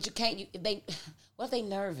 there. But you can't. What if they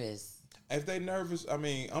nervous? If they nervous, I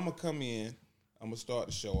mean, I'm gonna come in. I'm gonna start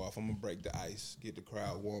the show off. I'm gonna break the ice, get the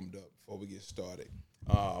crowd warmed up before we get started.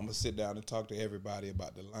 I'm gonna sit down and talk to everybody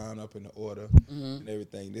about the lineup and the order and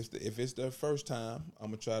everything. If it's their first time, I'm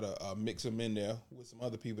gonna try to mix them in there with some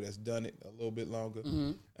other people that's done it a little bit longer,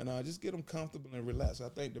 and just get them comfortable and relaxed. I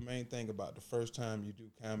think the main thing about the first time you do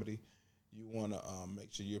comedy, you wanna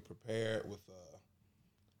make sure you're prepared with.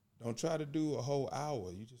 Don't try to do a whole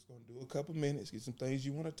hour. You're just gonna do a couple minutes, get some things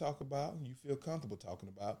you want to talk about, you feel comfortable talking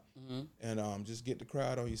about, and just get the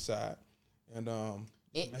crowd on your side. And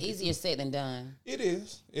Easier said than done. It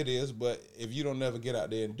is. But if you don't never get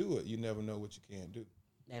out there and do it, you never know what you can do.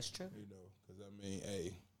 That's true. You know, because I mean,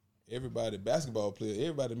 hey, everybody basketball player,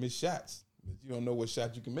 everybody miss shots, but you don't know what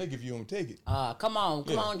shot you can make if you don't take it. Come on,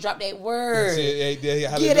 drop that word. Get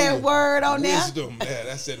that word on there. Wisdom, man.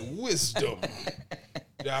 I said wisdom.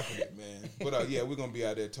 Dropping it, man. But yeah, we're gonna be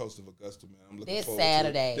out there Toast of Augusta, man. I'm looking forward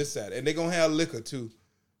Saturday. to it. This Saturday, and they're gonna have liquor too.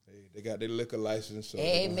 They got their liquor license. So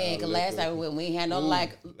amen. Cause last time we ain't had no I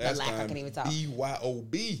can't even talk.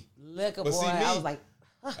 BYOB. Liquor, but boy. see, me, I was like,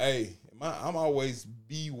 hey, I'm always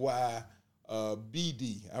BD.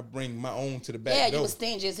 I bring my own to the back yeah, door. you was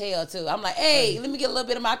stingy as hell too. I'm like, hey, let me get a little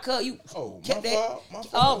bit of my cup. You my fault.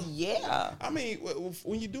 Oh yeah. I mean,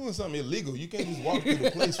 when you're doing something illegal, you can't just walk through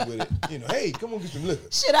the place with it. You know, hey, come on, get some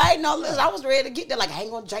liquor. Shit, I ain't know. Listen, I was ready to get there. Like, I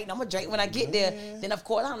ain't gonna drink. I'm gonna drink when I get there. Then of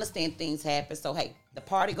course I understand things happen. So hey, the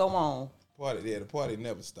party go on. The party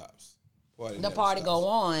never stops. The party go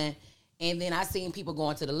on. And then I seen people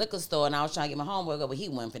going to the liquor store, and I was trying to get my homeboy go, but he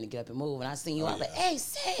wasn't finna get up and move. And I seen you. I was like, hey,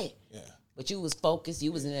 Sid. Yeah. But you was focused.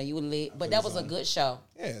 You was in there. You were lit. But that was a good show.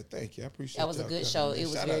 Yeah, thank you. I appreciate that. Was a good show. It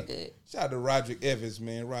was very good. Shout out to Roderick Evans,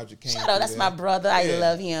 man. Roderick came. Shout out. That's my brother. I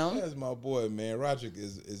love him. That's my boy, man. Roderick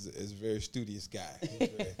is a very studious guy.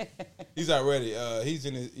 He's already. He's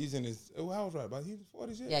in his. How old is about? He's in his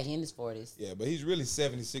 40s yet? Yeah, he's in his 40s. Yeah, but he's really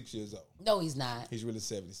 76 years old. No, he's not. He's really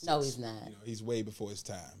 76. No, he's not. You know, he's way before his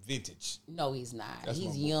time. Vintage. No, he's not. That's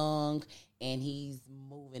he's young and he's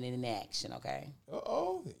moving in action. Okay.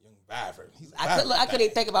 Young vibrant. He's I couldn't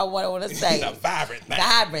even think about what I want to say. He's a vibrant thing.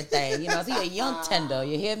 Vibrant thing. You know, he's a young tender.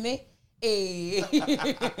 You hear me? Hey.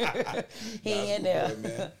 He in there. Boy,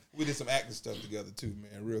 man. We did some acting stuff together too,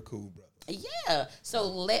 man. Real cool, brother. Yeah. So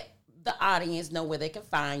let the audience know where they can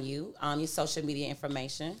find you on your social media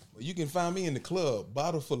information. Well, you can find me in the club,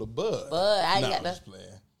 bottle full of bud. Bud, I I'm got just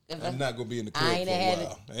playing. I'm not gonna be in the club for a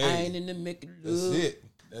while. I ain't in the making love.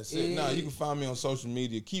 That's it. No, you can find me on social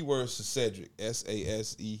media. Keyword SaSeddrick.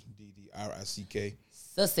 SaSeddrick. SaSeddrick.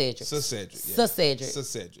 SaSeddrick. Yeah. SaSeddrick.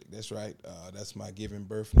 SaSeddrick. That's right. That's my given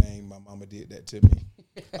birth name. My mama did that to me.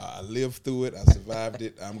 I lived through it. I survived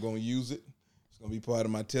it. I'm gonna use it. It's gonna be part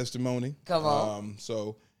of my testimony. Come on.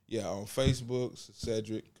 So yeah, on Facebook,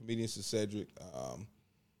 SaSeddrick, Comedian SaSeddrick,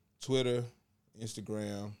 Twitter,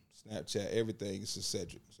 Instagram, Snapchat, everything is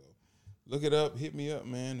SaSeddrick. So look it up, hit me up,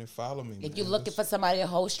 man, and follow me. If you're looking for somebody to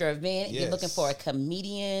host your event, you're looking for a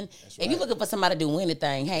comedian, right. if you're looking for somebody to do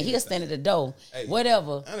anything, hey, he'll stand at the door,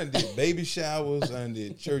 whatever. I done did baby showers, I done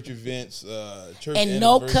did church events, church and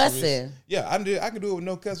no anniversaries. cussing. Yeah, I can do it with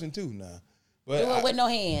no cussing too now. But do it with no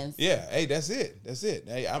hands. Yeah, hey, that's it.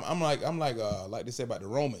 Hey, I'm like they say about the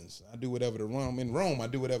Romans. I do whatever in Rome. I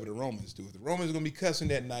do whatever the Romans do. If the Romans are gonna be cussing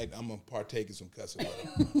that night, I'm gonna partake in some cussing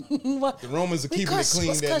with them. The Romans are keeping it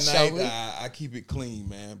clean that night. I keep it clean,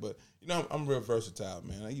 man. But you know, I'm real versatile,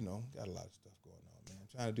 man. You know, got a lot of stuff going on, man. I'm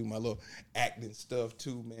trying to do my little acting stuff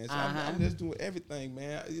too, man. So I'm just doing everything,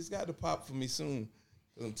 man. It's got to pop for me soon.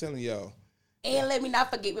 Cause I'm telling y'all. And let me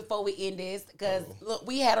not forget before we end this, because look,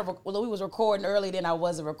 we was recording earlier than I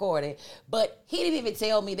wasn't recording, but he didn't even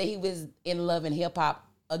tell me that he was in Love and Hip Hop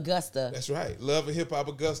Augusta. That's right, Love and Hip Hop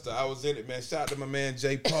Augusta. I was in it, man. Shout out to my man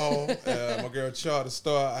Jay Paul, my girl Charter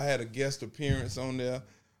Star. I had a guest appearance on there.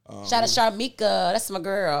 Shout out to Sharmika, that's my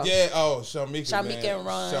girl. Yeah, Sharmika, man. And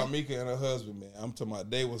Ron. Sharmika and her husband, man. I'm talking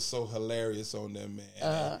about, they were so hilarious on there, man.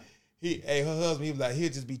 Her husband, he was like,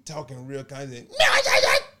 he'll just be talking real kind of.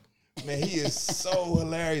 Man, he is so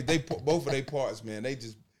hilarious. Both of their parts, man. They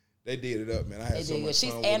did it up, man. I had so much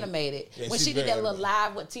She's fun animated. Yeah, when she did that little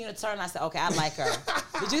live with Tina Turner, I said, okay, I like her.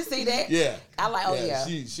 Did you see that? Yeah. I like,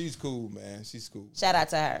 She's cool, man. She's cool. Shout out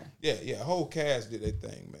to her. Yeah. Whole cast did their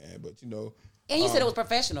thing, man. But, you know. And you said it was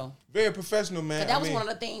professional. Very professional, man. That was one of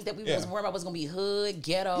the things that we was worried about was going to be hood,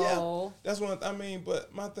 ghetto. Yeah, that's one.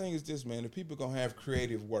 But my thing is this, man. If people going to have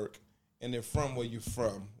creative work and they're from where you're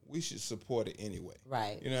from, we should support it anyway.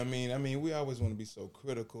 Right. You know what I mean? I mean, we always want to be so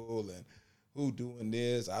critical and who doing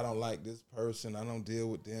this? I don't like this person. I don't deal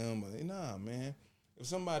with them. Nah, man. if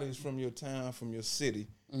somebody is from your town, from your city,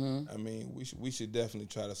 I mean, we should definitely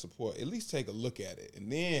try to support. At least take a look at it,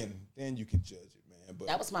 and then you can judge it, man. But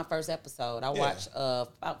that was my first episode. I watched.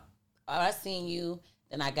 I seen you.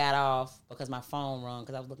 Then I got off because my phone rung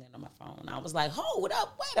because I was looking at my phone. I was like, hold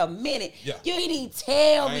up, wait a minute. Yeah. You didn't even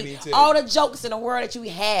tell me all the jokes in the world that you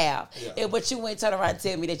have. Yeah. But you went turn around and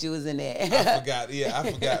tell me that you was in there. I forgot. Yeah,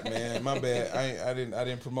 I forgot, man. My bad. I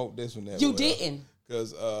didn't promote this one that you didn't.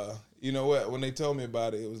 Because you know what? When they told me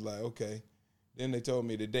about it, it was like, okay. Then they told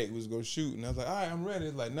me the date was going to shoot. And I was like, all right, I'm ready.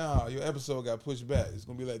 It's like, nah, your episode got pushed back. It's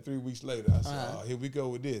going to be like 3 weeks later. I said, oh, here we go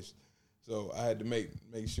with this. So I had to make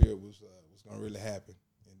sure it was going to really happen.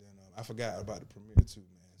 And then I forgot about the premiere too, man.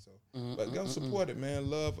 So, but go support it, man.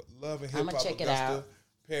 Love and hip hop. I'm gonna check it out.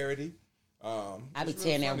 Parody. I be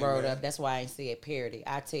tearing that word up. That's why I ain't say it parody.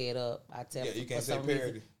 I tear it up. I tell. Yeah, you can't say parody.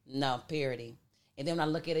 Reason, no, parody. And then when I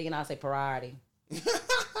look at it, I say parody.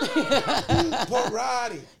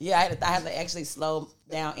 Parody. Yeah, I had to actually slow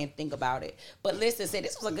down and think about it. But listen, say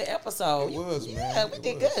this was a good episode. It was, man. Yeah, we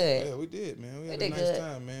did good. Yeah, we did, man. We had a nice good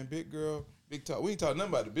time, man. Big girl, big talk. We ain't talking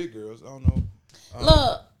nothing about the big girls. I don't know.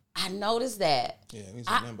 Look, I noticed that. Yeah, we ain't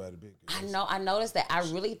talking nothing about the big girls. I noticed that. I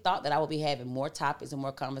really thought that I would be having more topics and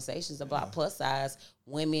more conversations about plus size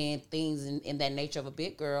women, things in that nature of a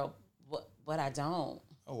big girl, but I don't.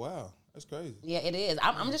 Oh, wow. That's crazy. Yeah, it is.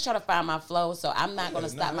 I'm just trying to find my flow, so I'm not going to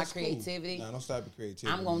stop my creativity. Cool. No, don't stop your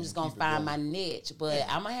creativity. I'm just going to find my niche, but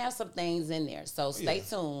I'm going to have some things in there. So stay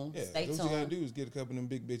tuned. Yeah. Stay tuned. What you got to do is get a couple of them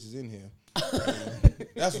big bitches in here.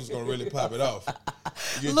 That's what's going to really pop it off.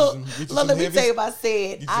 Look, let me tell you what I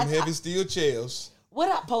said. Get some heavy steel chairs. What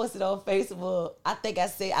I posted on Facebook, I think I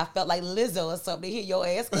said I felt like Lizzo or something. Hear your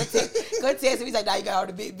ass. Go text me. He's like, now you got all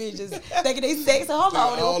the big bitches thinking they sexy. Hold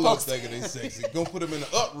on. All of them thinking they sexy. Gonna put them in an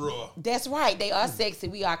uproar. That's right. They are sexy.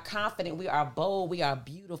 We are confident. We are bold. We are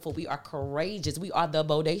beautiful. We are courageous. We are the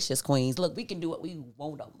bodacious queens. Look, we can do what we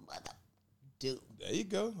want to mother do. There you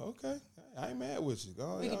go. Okay. I ain't mad with you. Go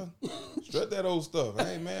on, strut that old stuff.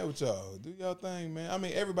 I ain't mad with y'all. Do y'all thing, man. I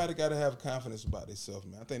mean, everybody got to have confidence about themselves,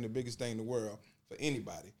 man. I think the biggest thing in the world for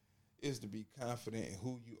anybody is to be confident in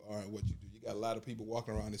who you are and what you do. You got a lot of people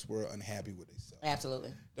walking around this world unhappy with themselves.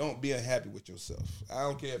 Absolutely. Don't be unhappy with yourself. I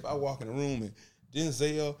don't care if I walk in a room and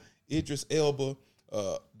Denzel, Idris Elba,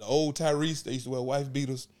 the old Tyrese, they used to wear wife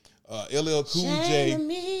beaters, LL Cool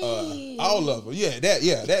J, all of them. Yeah, that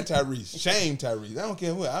Tyrese. Shame Tyrese. I don't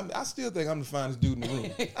care what. I still think I'm the finest dude in the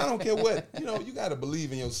room. I don't care what. You got to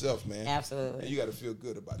believe in yourself, man. Absolutely. And you got to feel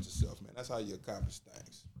good about yourself, man. That's how you accomplish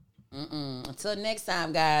things. Until next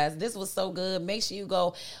time, guys. This was so good. Make sure you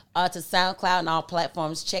go to SoundCloud and all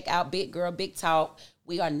platforms. Check out Big Girl, Big Talk.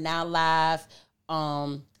 We are now live.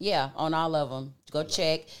 On all of them. Go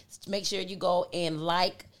check. Make sure you go and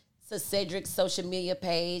like SaSeddrick's social media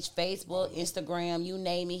page, Facebook, Instagram, you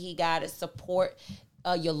name it, he got it. Support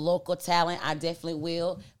your local talent. I definitely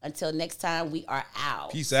will. Until next time, we are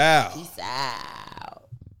out. Peace out. Peace out.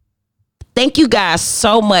 Thank you guys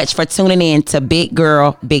so much for tuning in to Big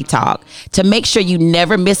Girl, Big Talk. To make sure you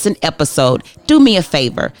never miss an episode, do me a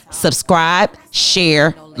favor. Subscribe,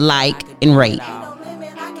 share, like, and rate.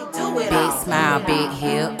 Big smile, big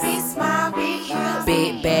hips. Big smile, big hips.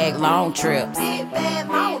 Big bag, long trips. Big bad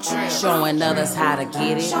long trips. Showing others how to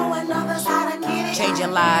get it. Showing others how to get it.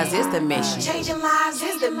 Changing lives is the mission. Changing lives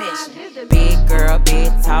is the mission. Big girl, big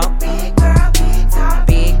talk.